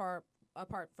daughters not far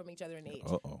apart from each other in age.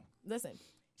 Uh-oh. Listen,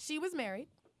 she was married.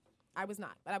 I was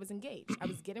not, but I was engaged. I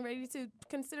was getting ready to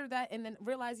consider that, and then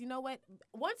realize, you know what?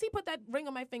 Once he put that ring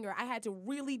on my finger, I had to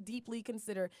really deeply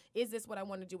consider, is this what I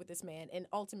want to do with this man? And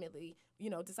ultimately,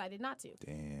 decided not to.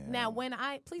 Damn. Now,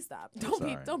 please stop.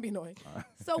 Sorry. Don't be annoying.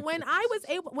 So when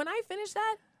I finished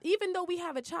that, even though we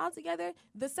have a child together,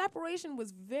 the separation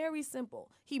was very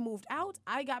simple. He moved out.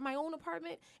 I got my own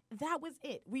apartment. That was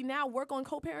it. We now work on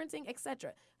co-parenting,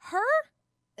 etc.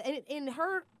 In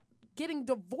her getting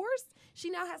divorced, she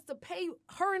now has to pay,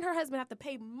 her and her husband have to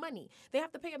pay money. They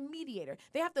have to pay a mediator.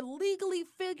 They have to legally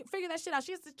figure that shit out.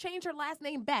 She has to change her last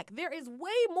name back. There is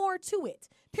way more to it,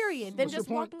 period, than What's just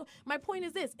your point? walking. My point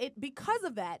is this. Because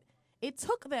of that, it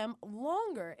took them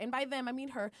longer, and by them I mean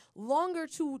her, longer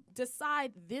to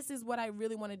decide this is what I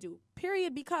really want to do,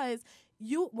 period, because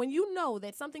when you know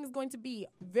that something is going to be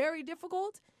very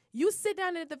difficult, you sit down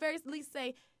and at the very least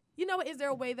say, you know what, is there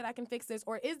a way that I can fix this?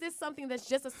 Or is this something that's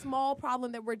just a small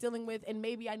problem that we're dealing with, and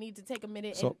maybe I need to take a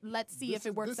minute So- and let's see This if it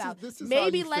is- works this is- out. this is how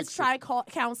Maybe you let's fix try it.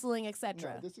 counseling,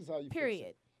 etc. No, this is how you fix it.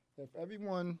 Period. If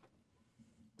everyone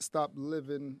stopped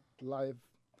living life,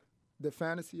 the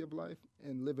fantasy of life,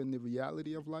 and living the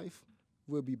reality of life,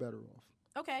 we'll be better off.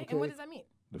 Okay, and what Okay. does that mean?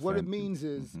 What it Defend- means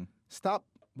is Mhm. stop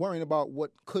worrying about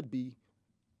what could be,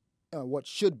 what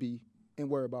should be, and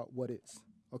worry about what is.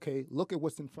 Okay? Look at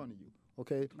what's in front of you.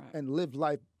 Okay? Right. And live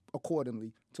life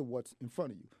accordingly to what's in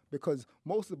front of you. Because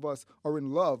most of us are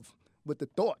in love with the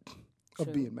thought of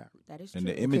True. being married. That is And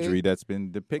true. the imagery that's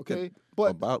been depicted Okay?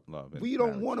 But about love. And we don't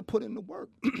marriage. want to put in the work.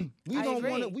 we I don't agree.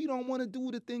 want to. We don't want to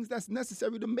do the things that's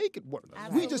necessary to make it work.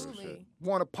 We just Absolutely.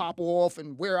 want to pop off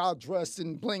and wear our dress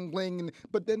and bling bling.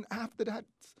 But then after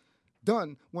that's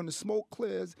done, when the smoke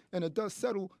clears and the dust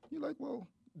settle, you're like, well,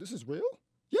 this is real.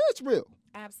 Yeah, it's real.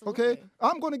 Absolutely. Okay?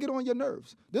 I'm going to get on your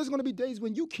nerves. There's going to be days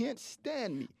when you can't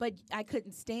stand me. But I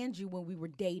couldn't stand you when we were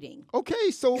dating.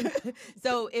 Okay, so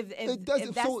So if it doesn't.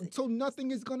 if that's, So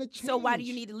nothing is going to change. so why do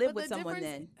you need to live But with the someone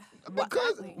difference- then?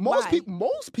 Because Exactly.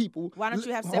 most people. Why don't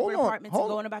you have hold separate on, apartments and hold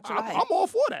go on. on about your I'm life? all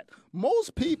for that.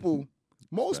 Most people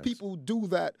Facts. do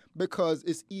that because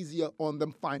it's easier on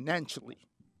them financially.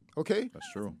 Okay. That's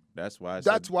true. That's why.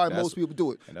 That's why most people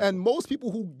do it, and and, that's most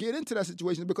people who get into that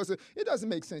situation because it doesn't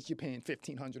make sense. You're paying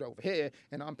 $1,500 over here,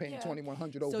 and I'm paying Yeah.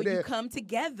 $2,100 over So there. you come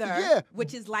together, Yeah,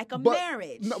 which is like a but,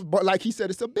 marriage. No, but like he said,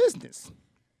 it's a business.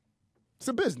 It's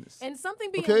a business. And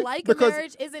something being Okay? like Because a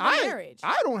marriage isn't a I marriage.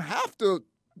 I don't have to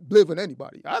live with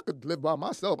anybody. I could live by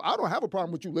myself. I don't have a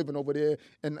problem with you living over there,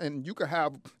 and you could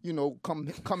have come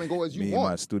and go as you me in my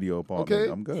want. studio apartment.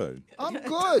 Okay? I'm good. I'm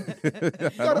good. You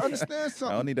gotta understand I don't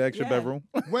something. need the extra Yeah. bedroom.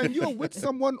 When you're with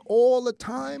someone all the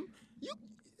time,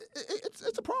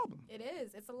 it's a problem. It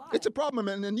is. It's a lot. It's a problem,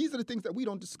 and these are the things that we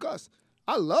don't discuss.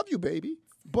 I love you, baby,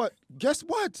 but guess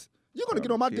what? You're gonna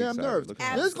get on my She damn excited. nerves. Look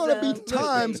at her. There's gonna be Absolutely.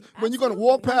 times when you're gonna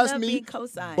walk I past love me, being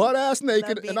co-signed. butt ass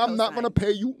naked, being and I'm not gonna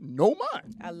co-signed. pay you no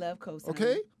mind. I love cosign.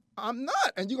 Okay? I'm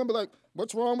not. And you're going to be like,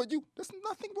 what's wrong with you? There's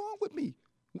nothing wrong with me.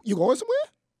 You going somewhere?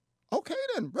 Okay,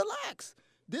 then, relax.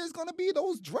 There's going to be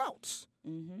those droughts.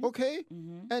 Mm-hmm. Okay?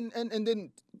 And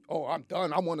then, oh, I'm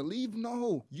done. I want to leave.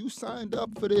 No, you signed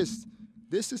up for this.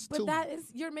 This is But that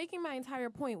is, you're making my entire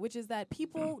point, which is that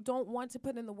people don't want to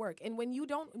put in the work. And when you're,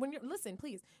 listen,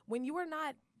 please, when you are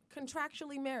not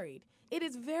contractually married, it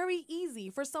is very easy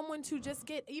for someone to just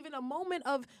get even a moment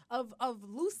of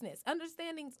looseness,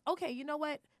 understanding, okay, you know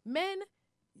what, men,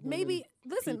 maybe,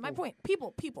 listen, my point,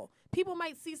 people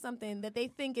might see something that they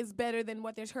think is better than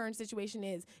what their current situation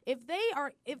is. If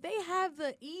they have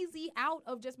the easy out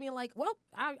of just being like, well,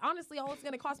 honestly, all it's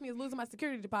going to cost me is losing my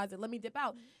security deposit, let me dip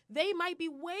out, they might be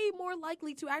way more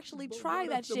likely to actually try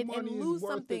that shit and lose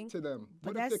something. To them?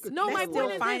 But What if that's they could No, take my it point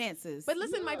away? is finances. But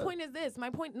listen, my Yeah. point is this. My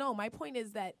point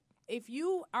is that if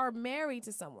you are married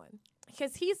to someone,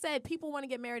 because he said people want to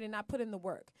get married and not put in the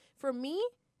work. For me,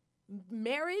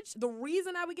 marriage, the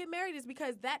reason I would get married is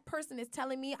because that person is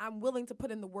telling me I'm willing to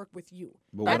put in the work with you.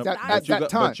 But, That's when what I'm- I- but you At that got,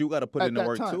 time. but you got to put At in the that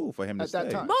work time. too for him to At that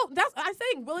stay. time. No, I'm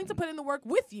saying willing to put in the work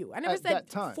with you. I never At said that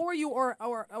time. for you or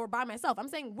by myself. I'm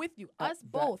saying with you, us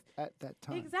both. At that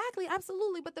time. Exactly,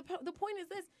 absolutely. But the point is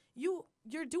this: you're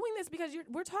doing this because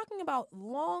we're talking about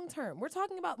long term. We're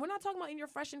not talking about in your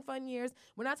fresh and fun years.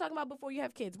 We're not talking about before you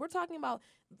have kids. We're talking about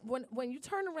when you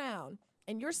turn around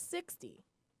and you're 60,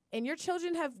 and your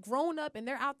children have grown up and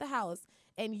they're out the house,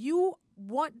 and you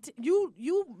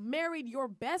married your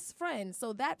best friend,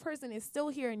 so that person is still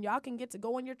here, and y'all can get to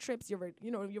go on your trips. You're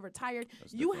retired.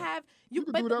 You have You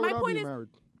can But do that my without point being is. married.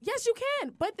 Yes, you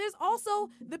can. But there's also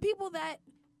the people that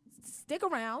stick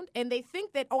around and they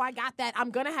think that, oh, I got that. I'm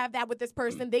going to have that with this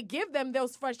person. They give them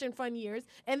those fresh and fun years.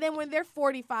 And then when they're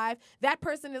 45, that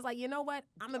person is like, you know what?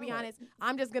 I'm going to be honest.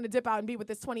 I'm just going to dip out and be with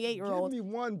this 28-year-old. Give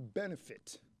me one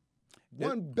benefit.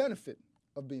 One benefit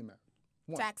of being married.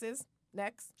 One. Taxes.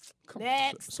 Next. Come on.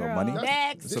 Next. So Girl. money.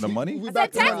 Next. So the money. We I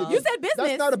back said to tax. money You again. said business.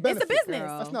 That's not a It's benefit. a business.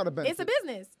 Girl. That's not a benefit. It's a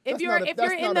business. If That's you're not a- in that's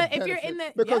the not a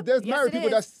because benefit. There's married people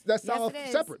that yes, file it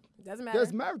is. separate. Doesn't matter.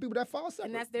 There's married people that file separate.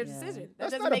 And that's their Yeah. decision. That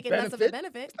That's doesn't not a make it less of a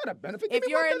benefit. It's not a benefit. If Give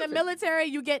me you're one in the benefit. military,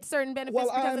 you get certain benefits Well,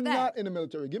 because I'm of that. not in the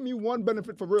military. Give me one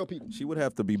benefit for real people. She would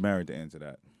have to be married to answer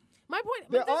that. My point.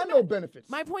 There it doesn't are no matter. benefits.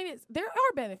 My point is there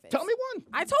are benefits. Tell me one.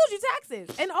 I told you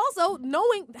taxes, and also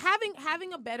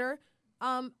having a better,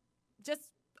 just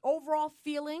overall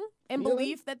feeling and Feeling?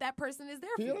 belief that person is there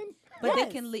for you. Feeling? But Yes.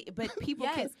 they can leave. But people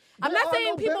Yes. can. I'm There not are saying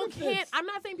no people benefits. can't. I'm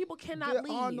not saying people cannot There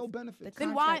leave. are no benefits.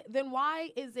 Then contract-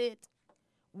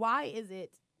 why is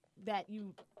it that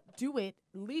you do it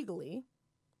legally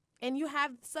and you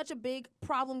have such a big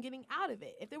problem getting out of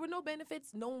it? If there were no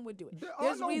benefits, no one would do it. There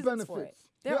There's are no reasons benefits. for it.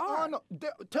 There are. no.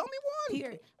 Tell me one.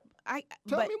 Period.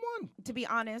 Tell but me one. to be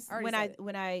honest, Already when said it.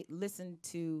 when I listened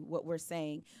to what we're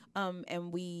saying,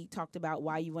 and we talked about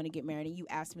why you want to get married, and you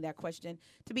asked me that question.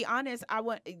 To be honest, I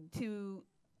want to.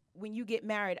 When you get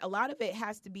married, a lot of it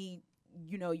has to be,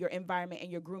 your environment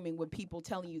and your grooming with people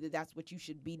telling you that that's what you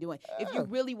should be doing. If you Yeah.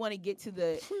 really want to get to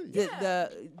the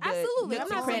Absolutely. nooks I'm not and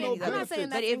saying crannies of it.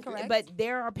 that's but incorrect. But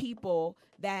there are people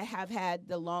that have had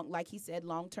the like he said,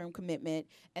 long-term commitment,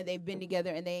 and they've been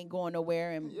together and they ain't going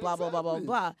nowhere, and blah blah blah blah Exactly.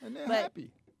 blah. And they're But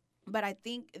happy. But I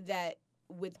think that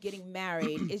with getting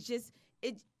married, it's just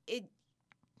it.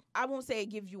 I won't say it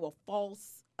gives you a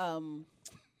false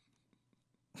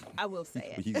I will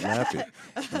say it. He's laughing.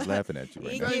 He's laughing at you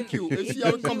right now. Thank you. And see how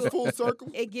it comes full circle?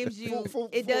 It gives you,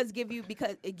 does give you,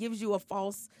 because it gives you a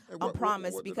false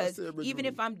promise, what did I because say originally? even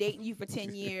if I'm dating you for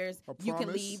 10 years, you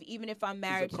can leave. Even if I'm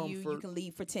married to you, you can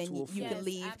leave for 10 years. You can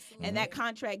leave. Absolutely. And that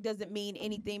contract doesn't mean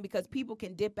anything, because people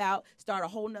can dip out, start a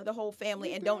whole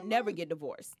family, and don't never get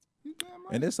divorced.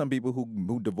 And there's some people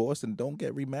who divorce and don't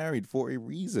get remarried for a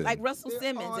reason. Like Russell There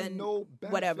Simmons are and no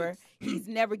whatever, benefits. he's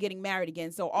never getting married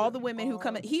again. So all the women who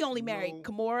come in, he only married no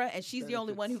Kimora, and she's the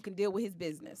only one who benefits. can deal with his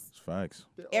business. It's facts.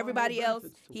 There are no Everybody else,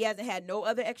 benefits to he it. hasn't had no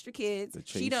other extra kids. The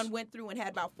She chase. done went through and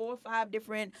had about 4 or 5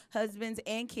 different husbands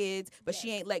and kids, but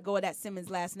she ain't let go of that Simmons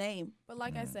last name, But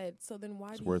like I said, so then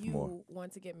why do worth you more.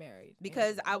 want to get married?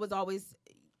 because I was always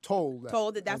told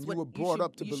that that's and what you were you brought should-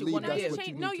 up to you should believe wanna that's do. what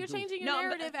you need no, to you're do. changing your No,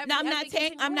 narrative. no, I'm as not. we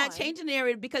continue I'm not on. changing the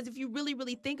narrative, because if you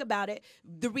really think about it,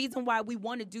 the reason why we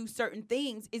want to do certain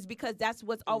things is because that's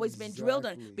what's always been drilled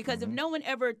on. Exactly. Because if no one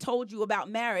ever told you about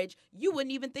marriage, you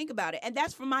wouldn't even think about it. And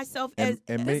that's for myself. And- As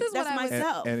and this may- is what I was-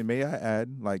 myself. And may I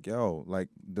add, like, like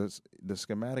the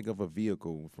schematic of a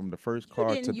vehicle from the first You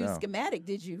car didn't to use now. schematic,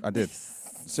 did you? I did.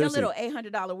 Your Seriously. little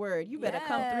 $800 word. You better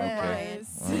come through, Brian.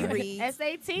 Yes. He Alright. reads.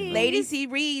 SAT. Ladies, he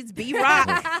reads. B Rock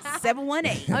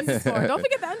 718. Underscore. Don't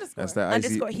forget the underscore. That's the IC,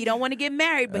 Underscore. He don't want to get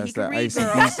married, but he that's can the read, girl.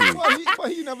 ICDC.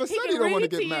 But he never said can he don't want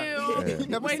read to to get married. you. He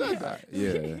never When said he- that.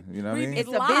 Yeah, you know what I Read mean? It's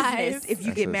a Lies. business if you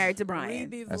That's get a- married to Read Brian.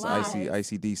 these That's lies.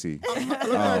 ICDC. Let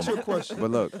me ask you a question.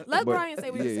 But look, Let but- Brian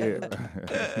say what he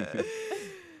yeah.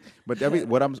 But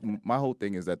my whole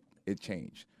thing is that it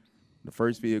changed. The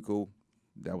first vehicle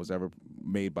that was ever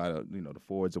made by the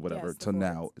Fords or whatever Yes, the to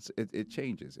now, Fords. it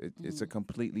changes. It's a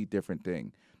completely different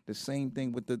thing. The same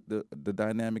thing with the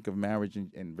dynamic of marriage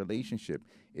and relationship.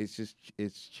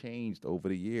 It's changed over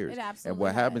the years. It and absolutely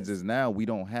what happens has. is now we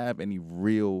don't have any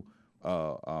real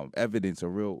evidence or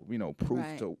real proof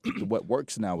Right. to what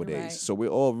works nowadays. right. So we're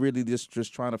all really just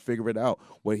trying to figure it out.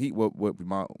 What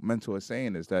my mentor is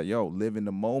saying is that live in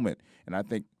the moment. And I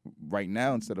think right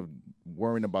now, instead of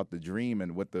worrying about the dream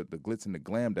and what the glitz and the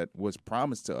glam that was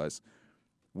promised to us,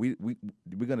 we're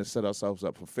gonna set ourselves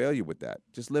up for failure with that.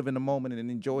 Just live in the moment and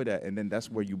enjoy that, and then that's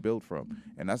where you build from.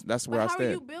 And that's where But I how are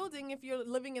stand. you building if you're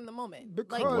living in the moment?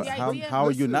 Because- like Well, the how idea, how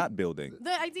are you listen, not building?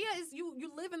 the idea is you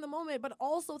live in the moment, but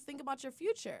also think about your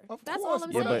future. Of That's course, all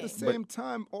I'm but saying. at the same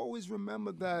time, always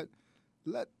remember that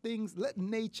let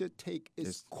nature take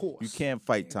its course. You can't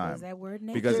fight There's time that word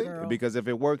nature, because girl. because if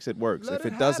it works, it works. Let if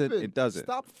it doesn't, happen. it doesn't.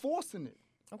 Stop forcing it.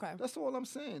 Okay. That's all I'm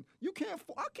saying. You can't.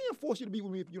 I can't force you to be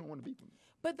with me if you don't want to be with me.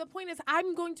 But the point is,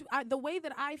 I'm going to the way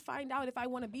that I find out if I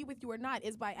want to be with you or not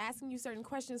is by asking you certain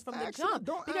questions from the Actually, jump.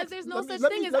 don't Because ask- there's no let me- such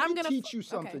let thing me- as let I'm me going to teach you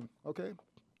something. Okay,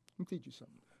 let me teach you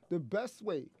something. The best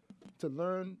way to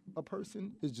learn a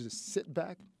person is just sit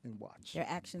back and watch. Their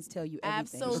actions tell you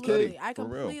everything. Absolutely, Okay. I For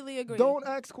real. completely agree. Don't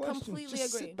ask questions. Completely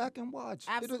just agree. sit back and watch.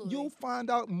 Absolutely. You'll find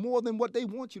out more than what they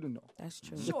want you to know. That's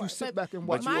true. If Sure, you sit but- back and But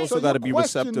watch. you My- also So got to your be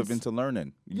receptive questions- into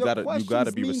learning. You your gotta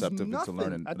questions be means receptive into nothing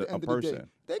learning at the a end of the person. day.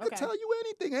 They could Okay. tell you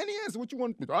anything, any answer what you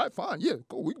want to do. All right, fine, yeah,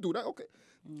 cool, we can do that. Okay,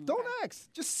 don't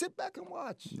ask. Just sit back and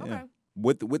watch. Yeah. Okay.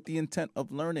 With the intent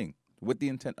of learning,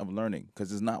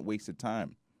 because it's not wasted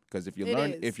time. Because if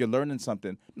It you're learning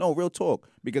something, no, real talk.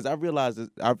 Because I realized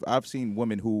that I've seen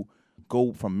women who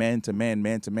go from man to man,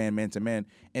 man to man, man to man,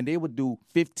 and they would do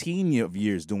 15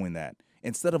 years doing that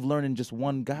instead of learning just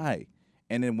one guy.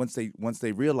 And then once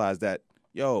they realize that,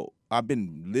 I've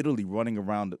been literally running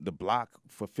around the block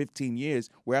for 15 years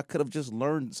where I could have just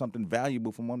learned something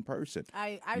valuable from one person.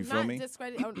 I'm You feel me?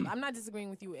 I'm not disagreeing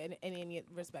with you in any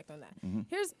respect on that. Mm-hmm.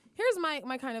 Here's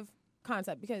my kind of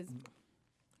concept, because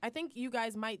I think you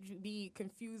guys might be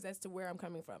confused as to where I'm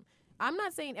coming from. I'm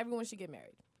not saying everyone should get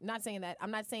married. I'm not saying that. I'm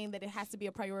not saying that it has to be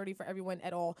a priority for everyone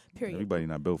at all, period. Everybody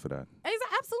not built for that.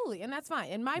 Absolutely, and that's fine.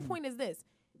 And my point is this.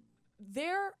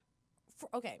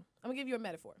 Okay, I'm going to give you a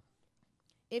metaphor.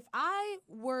 If I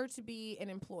were to be an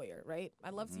employer, right? I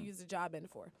love to use the job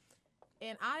metaphor.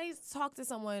 And I talk to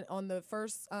someone on the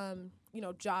first,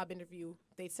 job interview.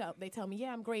 They tell me,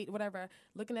 yeah, I'm great, whatever.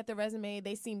 Looking at their resume,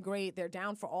 they seem great. They're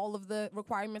down for all of the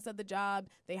requirements of the job.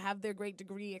 They have their great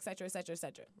degree, et cetera, et cetera, et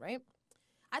cetera, right?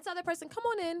 I tell that person, come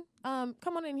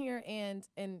on in here and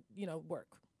work.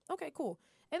 Okay, cool.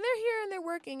 And they're here and they're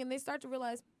working, and they start to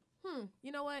realize,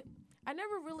 you know what? I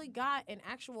never really got an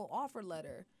actual offer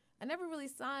letter. I never really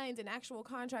signed an actual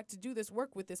contract to do this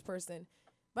work with this person.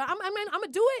 But I'm gonna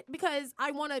do it because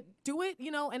I want to do it,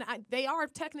 and they are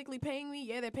technically paying me.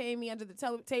 Yeah, they're paying me under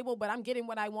the table, but I'm getting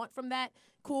what I want from that.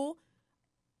 Cool.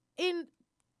 In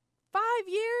 5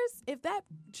 years, if that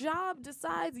job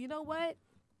decides, you know what,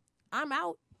 I'm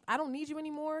out, I don't need you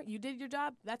anymore. You did your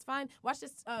job. That's fine. Watch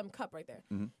this cup right there.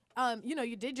 Mm-hmm.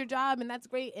 You did your job, and that's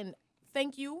great, and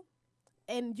thank you.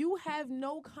 And you have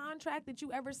no contract that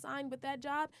you ever signed with that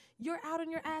job, you're out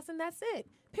on your ass, and that's it.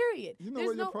 Period. You know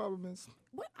what your problem is?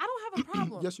 What? I don't have a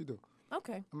problem. Yes, you do.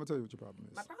 Okay. I'm going to tell you what your problem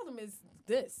is. My problem is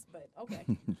this, but okay.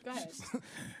 Go ahead.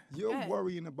 You're Go ahead.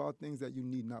 worrying about things that you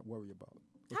need not worry about.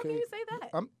 Okay? How can you say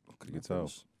that? You can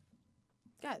tell.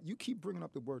 God. You keep bringing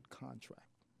up the word contract.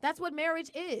 That's what marriage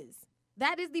is.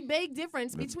 That is the big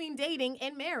difference between dating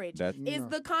and marriage. That- is No.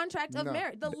 the contract of No.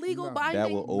 marriage, the legal No. binding.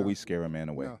 That will always scare a man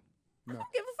away. No. I don't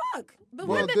give a fuck. The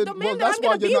Well, women, then, the well, men that's that I'm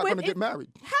why gonna be you're not with. going to get married.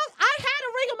 How I had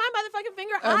a ring on my motherfucking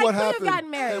finger. And I what could have happened? gotten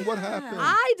married. And what happened?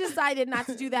 I decided not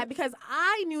to do that because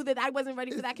I knew that I wasn't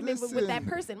ready for that commitment with that Listen,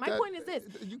 person. My that- point is this: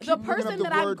 you keep the bringing up person the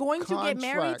that I'm word going to get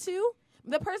married contract. to.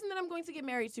 The person that I'm going to get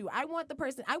married to, I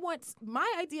want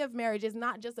my idea of marriage is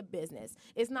not just a business.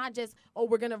 It's not just,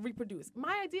 we're going to reproduce.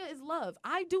 My idea is love.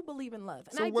 I do believe in love.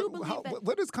 And So I do believe that.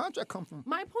 where does contract come from?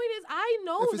 My point is, I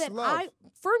know If it's that love.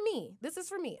 for me, this is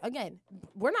for me. Again,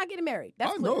 we're not getting married.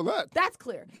 That's I clear. know that. That's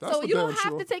clear. That's So for you don't damn have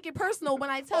sure. to take it personal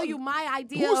when I tell you my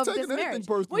idea Who's of this taking anything marriage.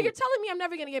 personal? Well, you're telling me I'm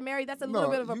never going to get married. That's a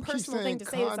little bit of a you keep personal saying thing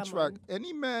to say to contract. someone.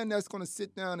 Any man that's going to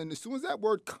sit down and as soon as that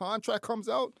word contract comes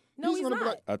out, No, he's going to be not.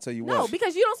 like, I'll tell you No, what.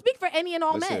 because you don't speak for any and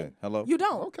all Listen, men. hello? You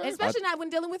don't. Okay. Especially not when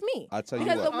dealing with me. I'll tell you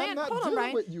because what. the man, I'm not hold on, dealing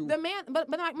Brian. with you. The man, but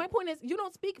my point is, you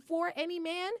don't speak for any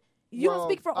man. You well, don't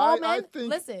speak for all I men. think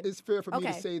Listen, it's fair for me to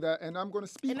okay. say that, and I'm going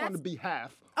to speak And on the that's-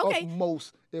 behalf Okay. of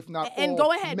most, if not and all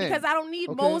go ahead men. because I don't need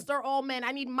Okay? most or all men.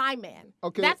 I need my man.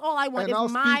 Okay. That's all I want and is I'll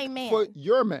my speak man. for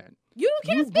your man. You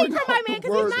can't You speak bring for my out man the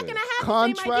because he's word not going to have the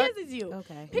same contract. ideas as you.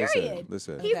 Okay. Period.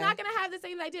 Listen. He's Okay. not going to have the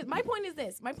same ideas. My point is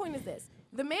this.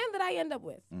 The man that I end up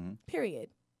with, period,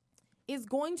 is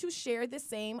going to share the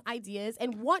same ideas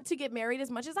and want to get married as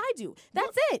much as I do.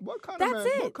 That's it. What kind That's of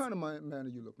man? it. What kind of man are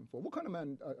you looking for? What kind of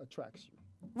man attracts you?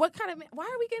 What kind of man? Why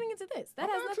are we getting into this? That I'm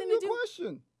has asking nothing you to a do.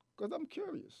 question because I'm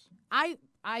curious.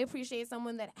 I appreciate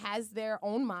someone that has their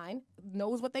own mind,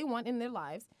 knows what they want in their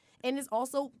lives, and is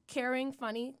also caring,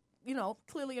 funny,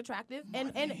 clearly attractive,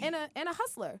 and a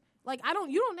hustler. Like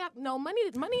you don't have no money.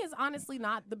 Money is honestly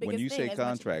not the biggest When you thing. say as much-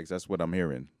 contracts, that's what I'm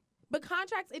hearing. but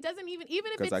contracts, it doesn't even if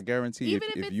Because it's I guarantee even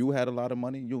if it's- you had a lot of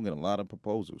money, you'll get a lot of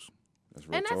proposals. That's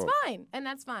real and that's talk. fine. And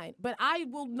that's fine. But I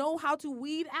will know how to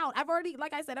weed out. I've already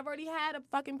had a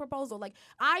fucking proposal. Like,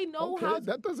 I know Okay, how to.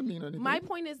 that doesn't mean anything. My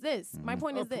point is this. My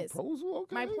point A is this. proposal,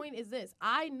 okay. My point is this.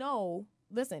 I know.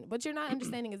 Listen, what you're not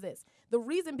understanding is this. The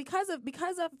reason, because of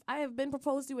I have been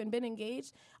proposed to and been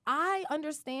engaged, I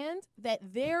understand that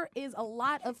there is a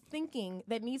lot of thinking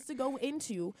that needs to go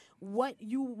into what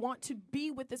you want to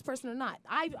be with this person or not.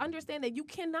 I understand that you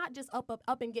cannot just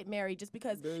up and get married just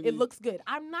because Baby, it looks good.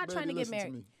 I'm not trying to get listen to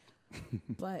married. me.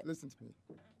 But Listen to me.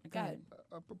 Go ahead.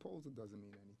 A proposal doesn't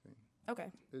mean anything. Okay.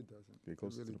 It doesn't. Get It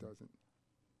closer to really the- doesn't.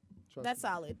 Trust That's me.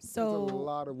 solid. There's so a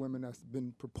lot of women that's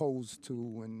been proposed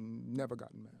to and never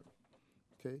gotten married.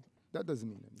 Okay, that doesn't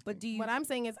mean anything. but do you What I'm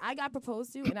saying is I got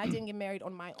proposed to and I didn't get married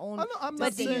on my own. I know, I'm not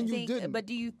but do you saying you think didn't. but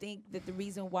do you think that the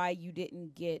reason why you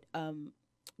didn't get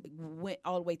went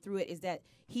all the way through it is that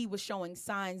he was showing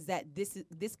signs that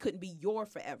this couldn't be your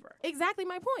forever? Exactly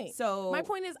my point. So My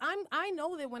point is, I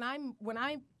know that when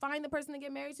I find the person to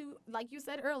get married to, like you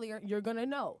said earlier, you're gonna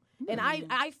know. And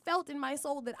I felt in my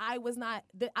soul that I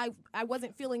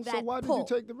wasn't feeling that so why pull did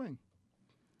you take the ring?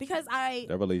 because I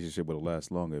That relationship would have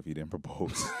lasted longer if he didn't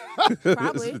propose.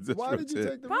 Probably. That's Why did you it.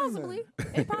 take the ring? possibly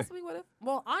it possibly would have.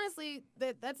 Well, honestly,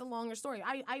 that's a longer story.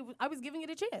 I was giving it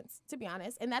a chance, to be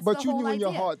honest, and that's But the you whole knew in idea.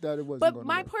 your heart that it wasn't But going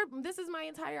my to work. this is my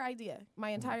entire idea.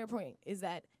 My entire point is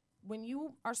that when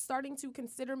you are starting to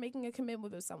consider making a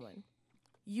commitment with someone,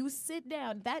 you sit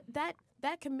down.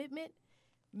 That commitment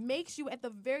makes you, at the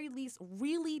very least,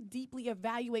 really deeply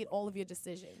evaluate all of your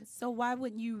decisions. So why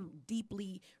wouldn't you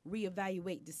deeply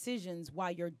reevaluate decisions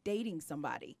while you're dating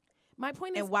somebody? My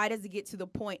point is, And why does it get to the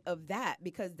point of that?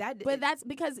 Because but that's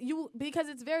because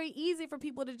it's very easy for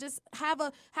people to just have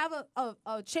a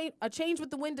change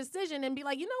with the wind decision and be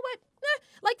like, you know what?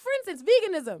 Like, for instance,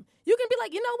 veganism. You can be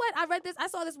like, you know what? I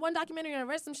saw this one documentary and I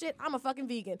read some shit. I'm a fucking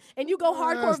vegan. And you go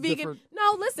hardcore That's vegan. different.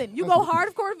 No, listen. You go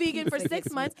hardcore vegan for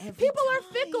 6 months. People are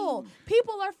fickle.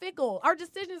 People are fickle. Our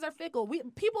decisions are fickle.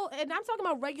 And I'm talking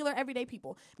about regular, everyday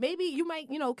people. Maybe you might,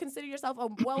 consider yourself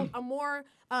a more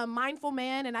mindful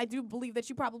man, and I do believe that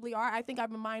you probably are. I think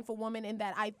I'm a mindful woman in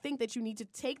that I think that you need to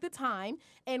take the time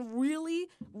and really,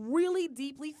 really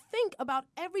deeply think about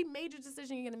every major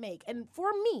decision you're going to make. And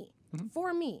for me,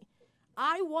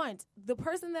 I want the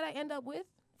person that I end up with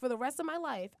for the rest of my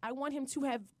life, I want him to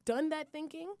have done that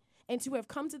thinking and to have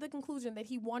come to the conclusion that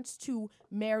he wants to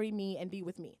marry me and be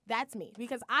with me. That's me.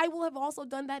 Because I will have also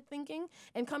done that thinking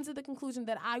and come to the conclusion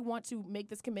that I want to make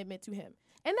this commitment to him.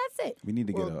 And that's it. We need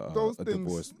to get a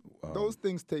divorce. Those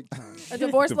things take time. A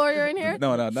divorce lawyer in here?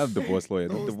 No, not a divorce lawyer. A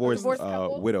divorce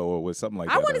couple? widow or with something like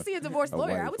that. I want to see a divorce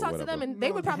lawyer. I wife would or talk to them, whatever. and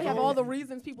they would probably have all the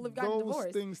reasons people have gotten Those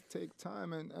divorced. things take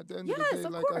time, and at the end Yes, of the day,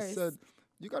 of like I course. said,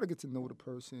 you got to get to know the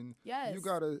person. Yes. You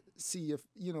got to see if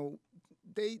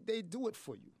they do it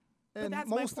for you. And that's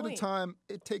my most of the point. time,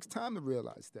 it takes time to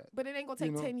realize that. But it ain't gonna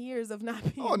take You know? 10 years of not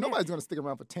being. Oh, there. nobody's gonna stick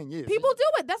around for 10 years. People do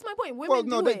it. That's my point. Women well,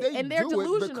 no, do they, it, they and they're do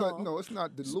delusional. it because no, it's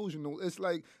not delusional. It's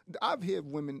like I've heard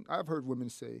women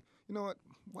say, you know what?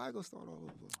 Why go start all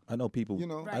over? I know people. You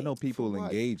know, I know people For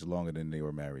what? engaged longer than they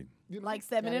were married. You know? Like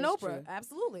Stedman That and is Oprah. true.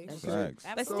 Absolutely. That's true. Facts.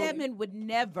 But Absolutely. Stedman would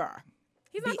never.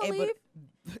 He's not be gonna able- leave.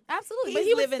 Absolutely. He's but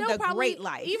he was living still the probably, great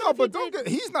life. Even No, if but he don't did,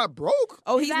 get. He's not broke.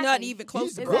 Oh, he's not Exactly. even close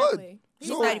He's to good. broke. Exactly. He's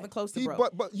So, not even close to he-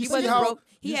 broke. but you he see wasn't how- broke.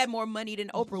 He you had s- more money than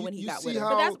Oprah when he you got see with her. how-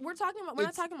 But that's we're talking about. We're not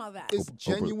it's- talking about that. It's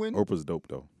genuine. Oprah's dope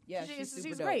though. Yeah, She's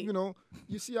super dope. great. You know,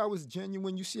 you see how it's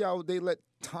genuine. You see how they let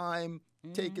time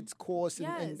take its course and,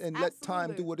 Yes, and let time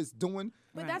do absolutely. what it's doing.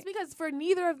 But Right. that's because for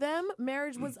neither of them,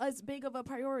 marriage was as big of a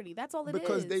priority. That's all it is.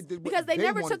 Because they did what because they they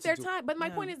never wanted took to their do. time. But my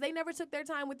Yeah. point is, they never took their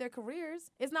time with their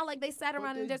careers. It's not like they sat But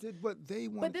around they and just. did what they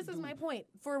wanted But this to is do. my point.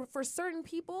 For certain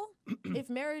people, if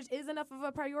marriage is enough of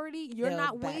a priority, you're They'll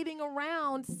not back- waiting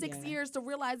around 6 Yeah. years to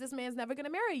realize this man's never going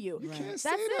to marry you. You Right. can't That's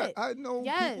say that. it. I know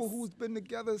Yes. people who's been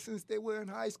together since they were in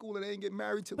high school and they ain't get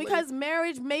married till Because late.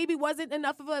 marriage maybe wasn't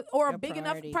enough of a A big priority.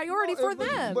 enough priority for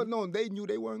them. But no, they knew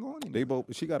they weren't going anywhere. They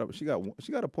both. She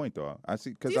got a point though. I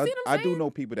see because Do you see what I'm I do saying? know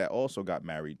people that also got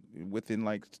married within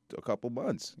like a couple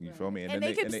months. You feel me? and then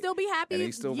they could still be happy and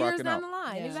they still years rocking down out. the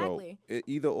line. Yeah. Exactly. So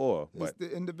either or, It's but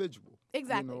the individual.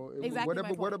 Exactly. You know, Exactly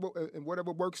my whatever, point. and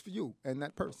whatever works for you and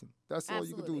that person. That's all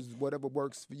you can do Absolutely. is whatever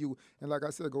works for you. And like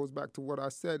I said, it goes back to what I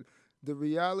said: the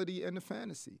reality and the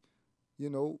fantasy. You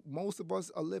know, most of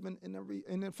us are living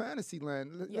in a fantasy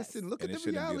land. Yes. Listen, look And at it the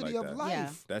shouldn't be reality like of that. Yeah.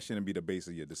 life. that shouldn't be the base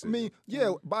of your I decision. mean,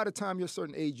 yeah, by the time you're a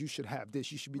certain age, you should have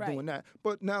this. You should be Right. doing that.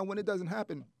 But now, when it doesn't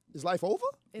happen, is life over?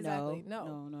 Exactly.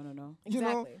 No. No. You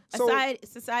know, Exactly. so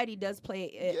Society does play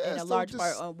in Yeah, a so large just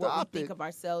part on what we stop think it. of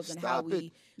ourselves and how Stop we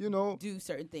it. You know, do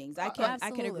certain things. I can agree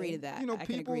Absolutely. to that. you know, I can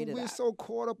people, agree to we're that. so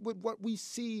caught up with what we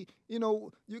see. You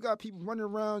know, you got people running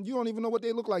around. You don't even know what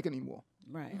they look like anymore.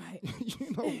 Right. Right.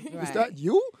 You know, is Right. that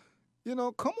you? You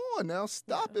know, come on now,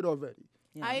 stop it already.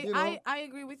 Yeah. You know? I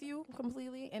agree with you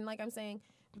completely, and like I'm saying,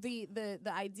 the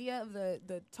idea of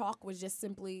the talk was just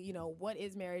simply, you know, what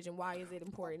is marriage and why is it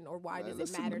important or why does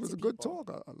Listen, it matter it was to a good people?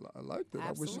 talk. I liked it.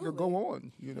 I wish it Absolutely. could go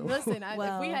on. You know, Listen, if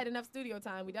Well, we had enough studio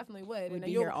time, we definitely would. We'd and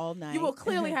be you'll- here all night. You will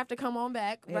clearly have to come on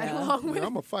back right Yeah. along with. I'm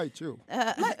gonna fight you.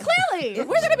 Clearly,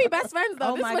 we're gonna be best friends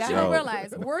though. Oh This is my what you God. don't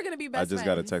realize. We're gonna be I best just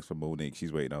friends. got a text from Monique.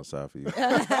 She's waiting outside for you. Oh,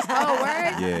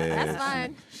 word? Yeah, That's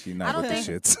fine. She I not don't with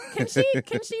the think- shits.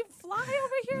 Can she fly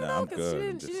over here Nah, though? I'm Because good. she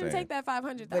I'm didn't just take that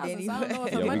 500,000. But So I don't know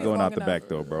if anyway. her Yeah, we money's going long out the enough. back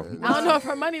door, bro. I don't know if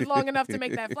her money's long enough to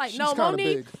make that flight. She's No, kinda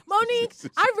Monique, big. Monique,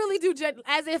 I really do,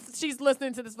 as if she's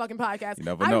listening to this fucking podcast. You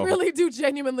never I know. really do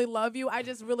genuinely love you. I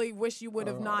just really wish you would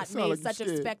have Oh, not sound made like such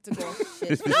you a scared.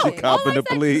 spectacle. No, Copping the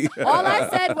plea. all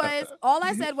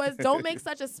I said was, don't make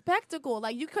such a spectacle.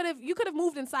 Like you could have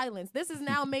moved in silence. This has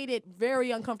now made it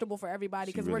very uncomfortable for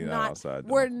everybody She because really we're not not outside,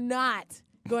 though. we're not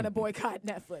going to boycott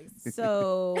Netflix.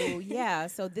 So yeah,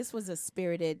 so this was a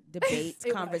spirited debate It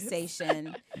was.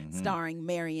 conversation Mm-hmm. starring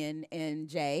Marion and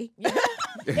Jay. It was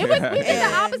we did the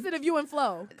And- opposite of you and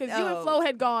Flo because you and Oh, Flo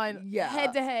had gone yeah.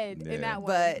 head to head Yeah. in that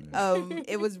one. But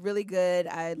it was really good.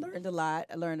 I learned a lot.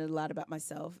 I learned a lot about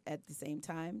myself at the same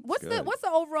time. what's Good. the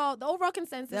overall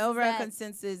consensus? The is overall that-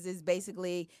 consensus is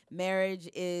basically marriage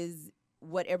is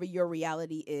whatever your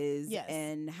reality is, Yes.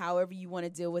 and however you want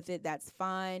to deal with it, that's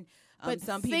fine. But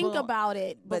some think people about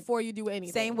it but before you do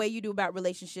anything. Same way you do about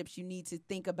relationships, you need to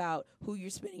think about who you're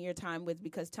spending your time with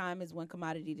because time is one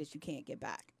commodity that you can't get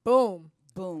back. Boom.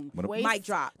 Boom. Waste- Mic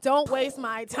drop. Don't waste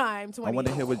my time. 20 I want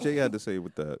to hear years. what Jay had to say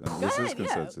with that. Go What's his ahead, yeah.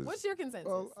 consensus? What's your consensus?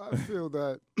 Well, I feel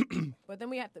that but then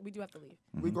we do have to leave.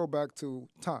 Mm-hmm. we go back to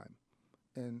time,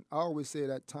 and I always say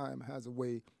that time has a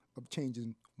way of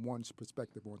changing one's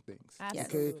perspective on things.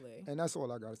 Absolutely. Okay, and that's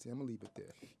all I gotta say. I'm gonna leave it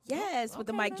there. Yes, with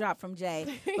the Okay, mic then. drop from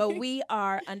Jay. But we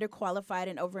are underqualified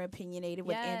and overopinionated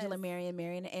with Yes. Angela, Marion,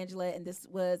 and Angela, and this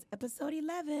was episode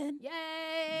 11. Yay!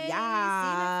 Yes. See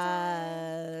you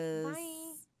next time. Bye.